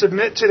lovingly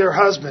submit to their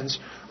husbands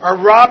are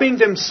robbing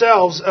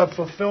themselves of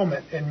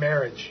fulfillment in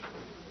marriage.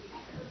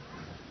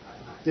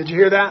 Did you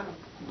hear that?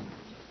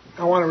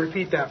 I want to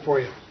repeat that for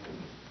you.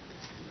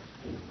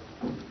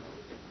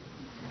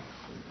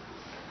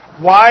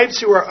 Wives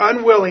who are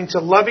unwilling to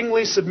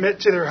lovingly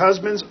submit to their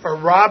husbands are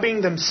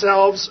robbing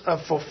themselves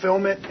of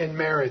fulfillment in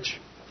marriage.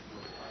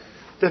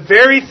 The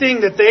very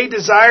thing that they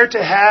desire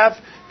to have,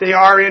 they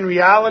are in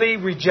reality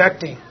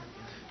rejecting.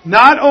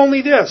 Not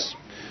only this,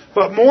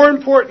 but more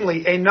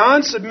importantly, a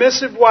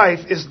non-submissive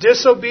wife is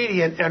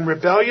disobedient and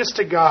rebellious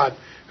to God,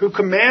 who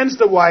commands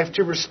the wife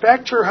to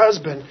respect her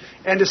husband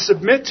and to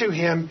submit to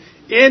him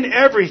in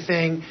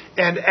everything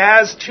and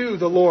as to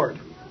the Lord.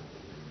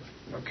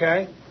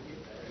 Okay?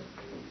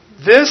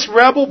 This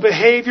rebel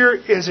behavior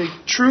is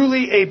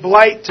truly a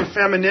blight to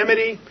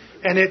femininity,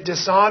 and it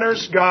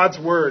dishonors God's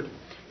word.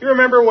 You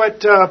remember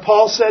what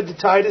Paul said to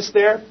Titus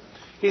there?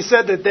 He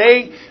said that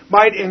they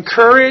might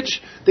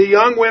encourage the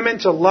young women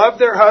to love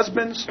their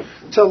husbands,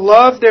 to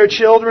love their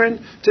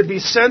children, to be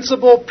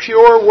sensible,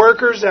 pure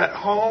workers at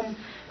home,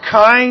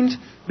 kind,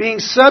 being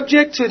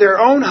subject to their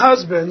own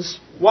husbands.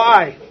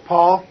 Why,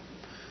 Paul?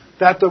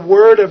 That the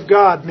word of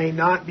God may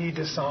not be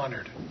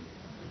dishonored.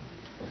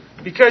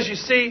 Because you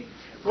see,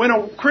 when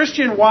a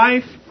Christian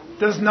wife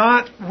does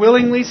not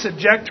willingly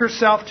subject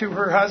herself to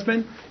her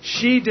husband,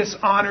 she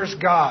dishonors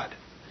God.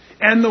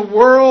 And the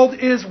world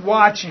is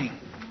watching.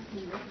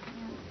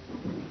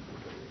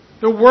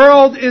 The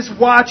world is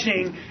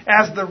watching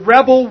as the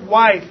rebel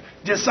wife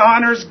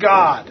dishonors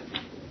God,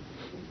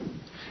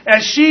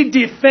 as she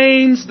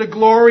defames the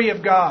glory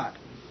of God.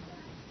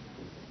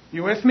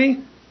 You with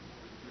me?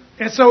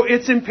 And so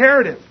it's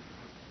imperative.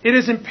 It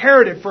is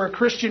imperative for a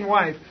Christian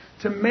wife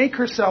to make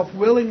herself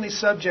willingly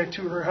subject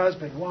to her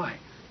husband. Why?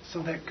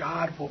 So that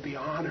God will be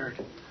honored.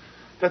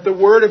 That the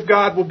Word of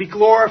God will be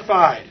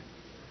glorified.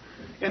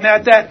 And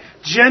that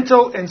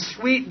gentle and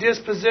sweet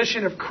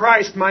disposition of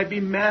Christ might be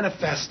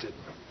manifested.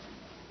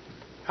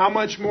 How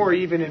much more,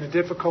 even in a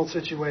difficult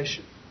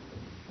situation,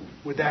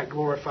 would that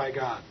glorify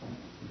God?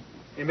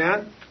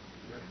 Amen?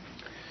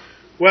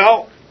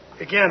 Well,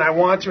 again, I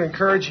want to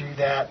encourage you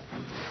that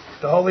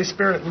the Holy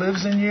Spirit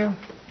lives in you,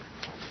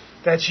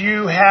 that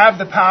you have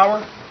the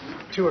power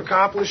to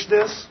accomplish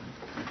this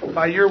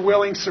by your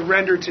willing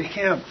surrender to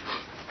Him.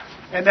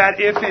 And that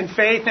if in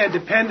faith and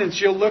dependence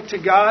you'll look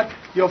to God,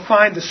 you'll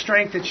find the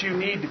strength that you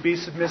need to be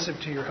submissive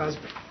to your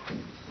husband.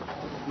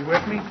 You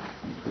with me?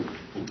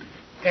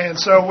 And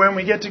so when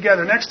we get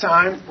together next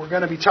time, we're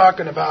going to be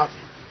talking about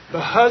the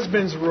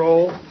husband's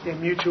role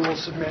in mutual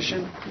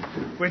submission,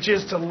 which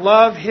is to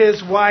love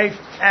his wife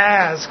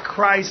as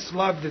Christ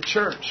loved the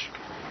church.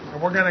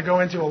 And we're going to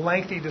go into a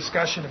lengthy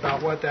discussion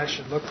about what that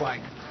should look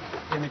like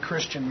in the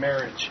Christian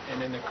marriage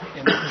and in the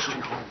Christian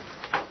home.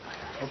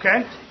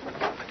 Okay?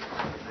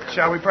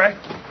 Shall we pray?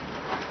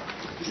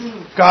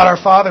 God our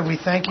Father, we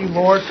thank you,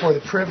 Lord, for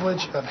the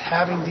privilege of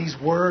having these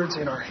words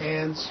in our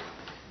hands,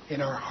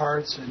 in our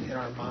hearts, and in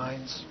our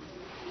minds.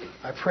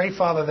 I pray,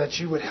 Father, that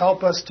you would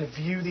help us to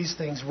view these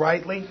things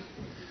rightly.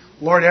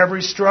 Lord,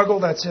 every struggle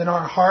that's in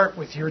our heart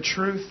with your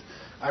truth,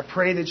 I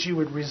pray that you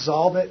would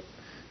resolve it,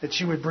 that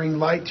you would bring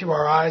light to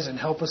our eyes and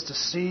help us to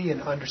see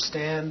and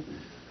understand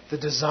the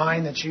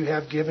design that you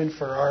have given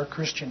for our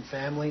Christian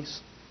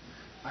families.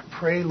 I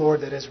pray,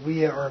 Lord, that as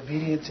we are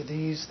obedient to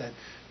these, that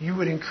you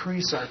would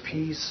increase our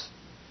peace.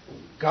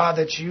 God,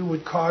 that you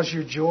would cause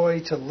your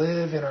joy to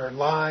live in our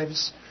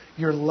lives,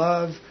 your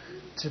love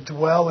to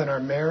dwell in our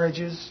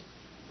marriages.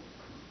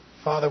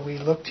 Father, we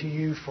look to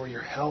you for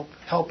your help.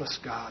 Help us,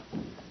 God.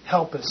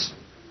 Help us,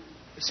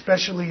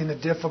 especially in the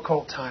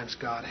difficult times,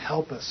 God.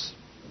 Help us.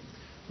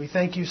 We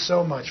thank you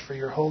so much for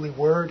your holy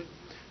word.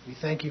 We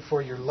thank you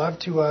for your love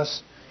to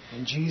us.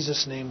 In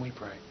Jesus' name we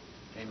pray.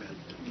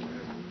 Amen.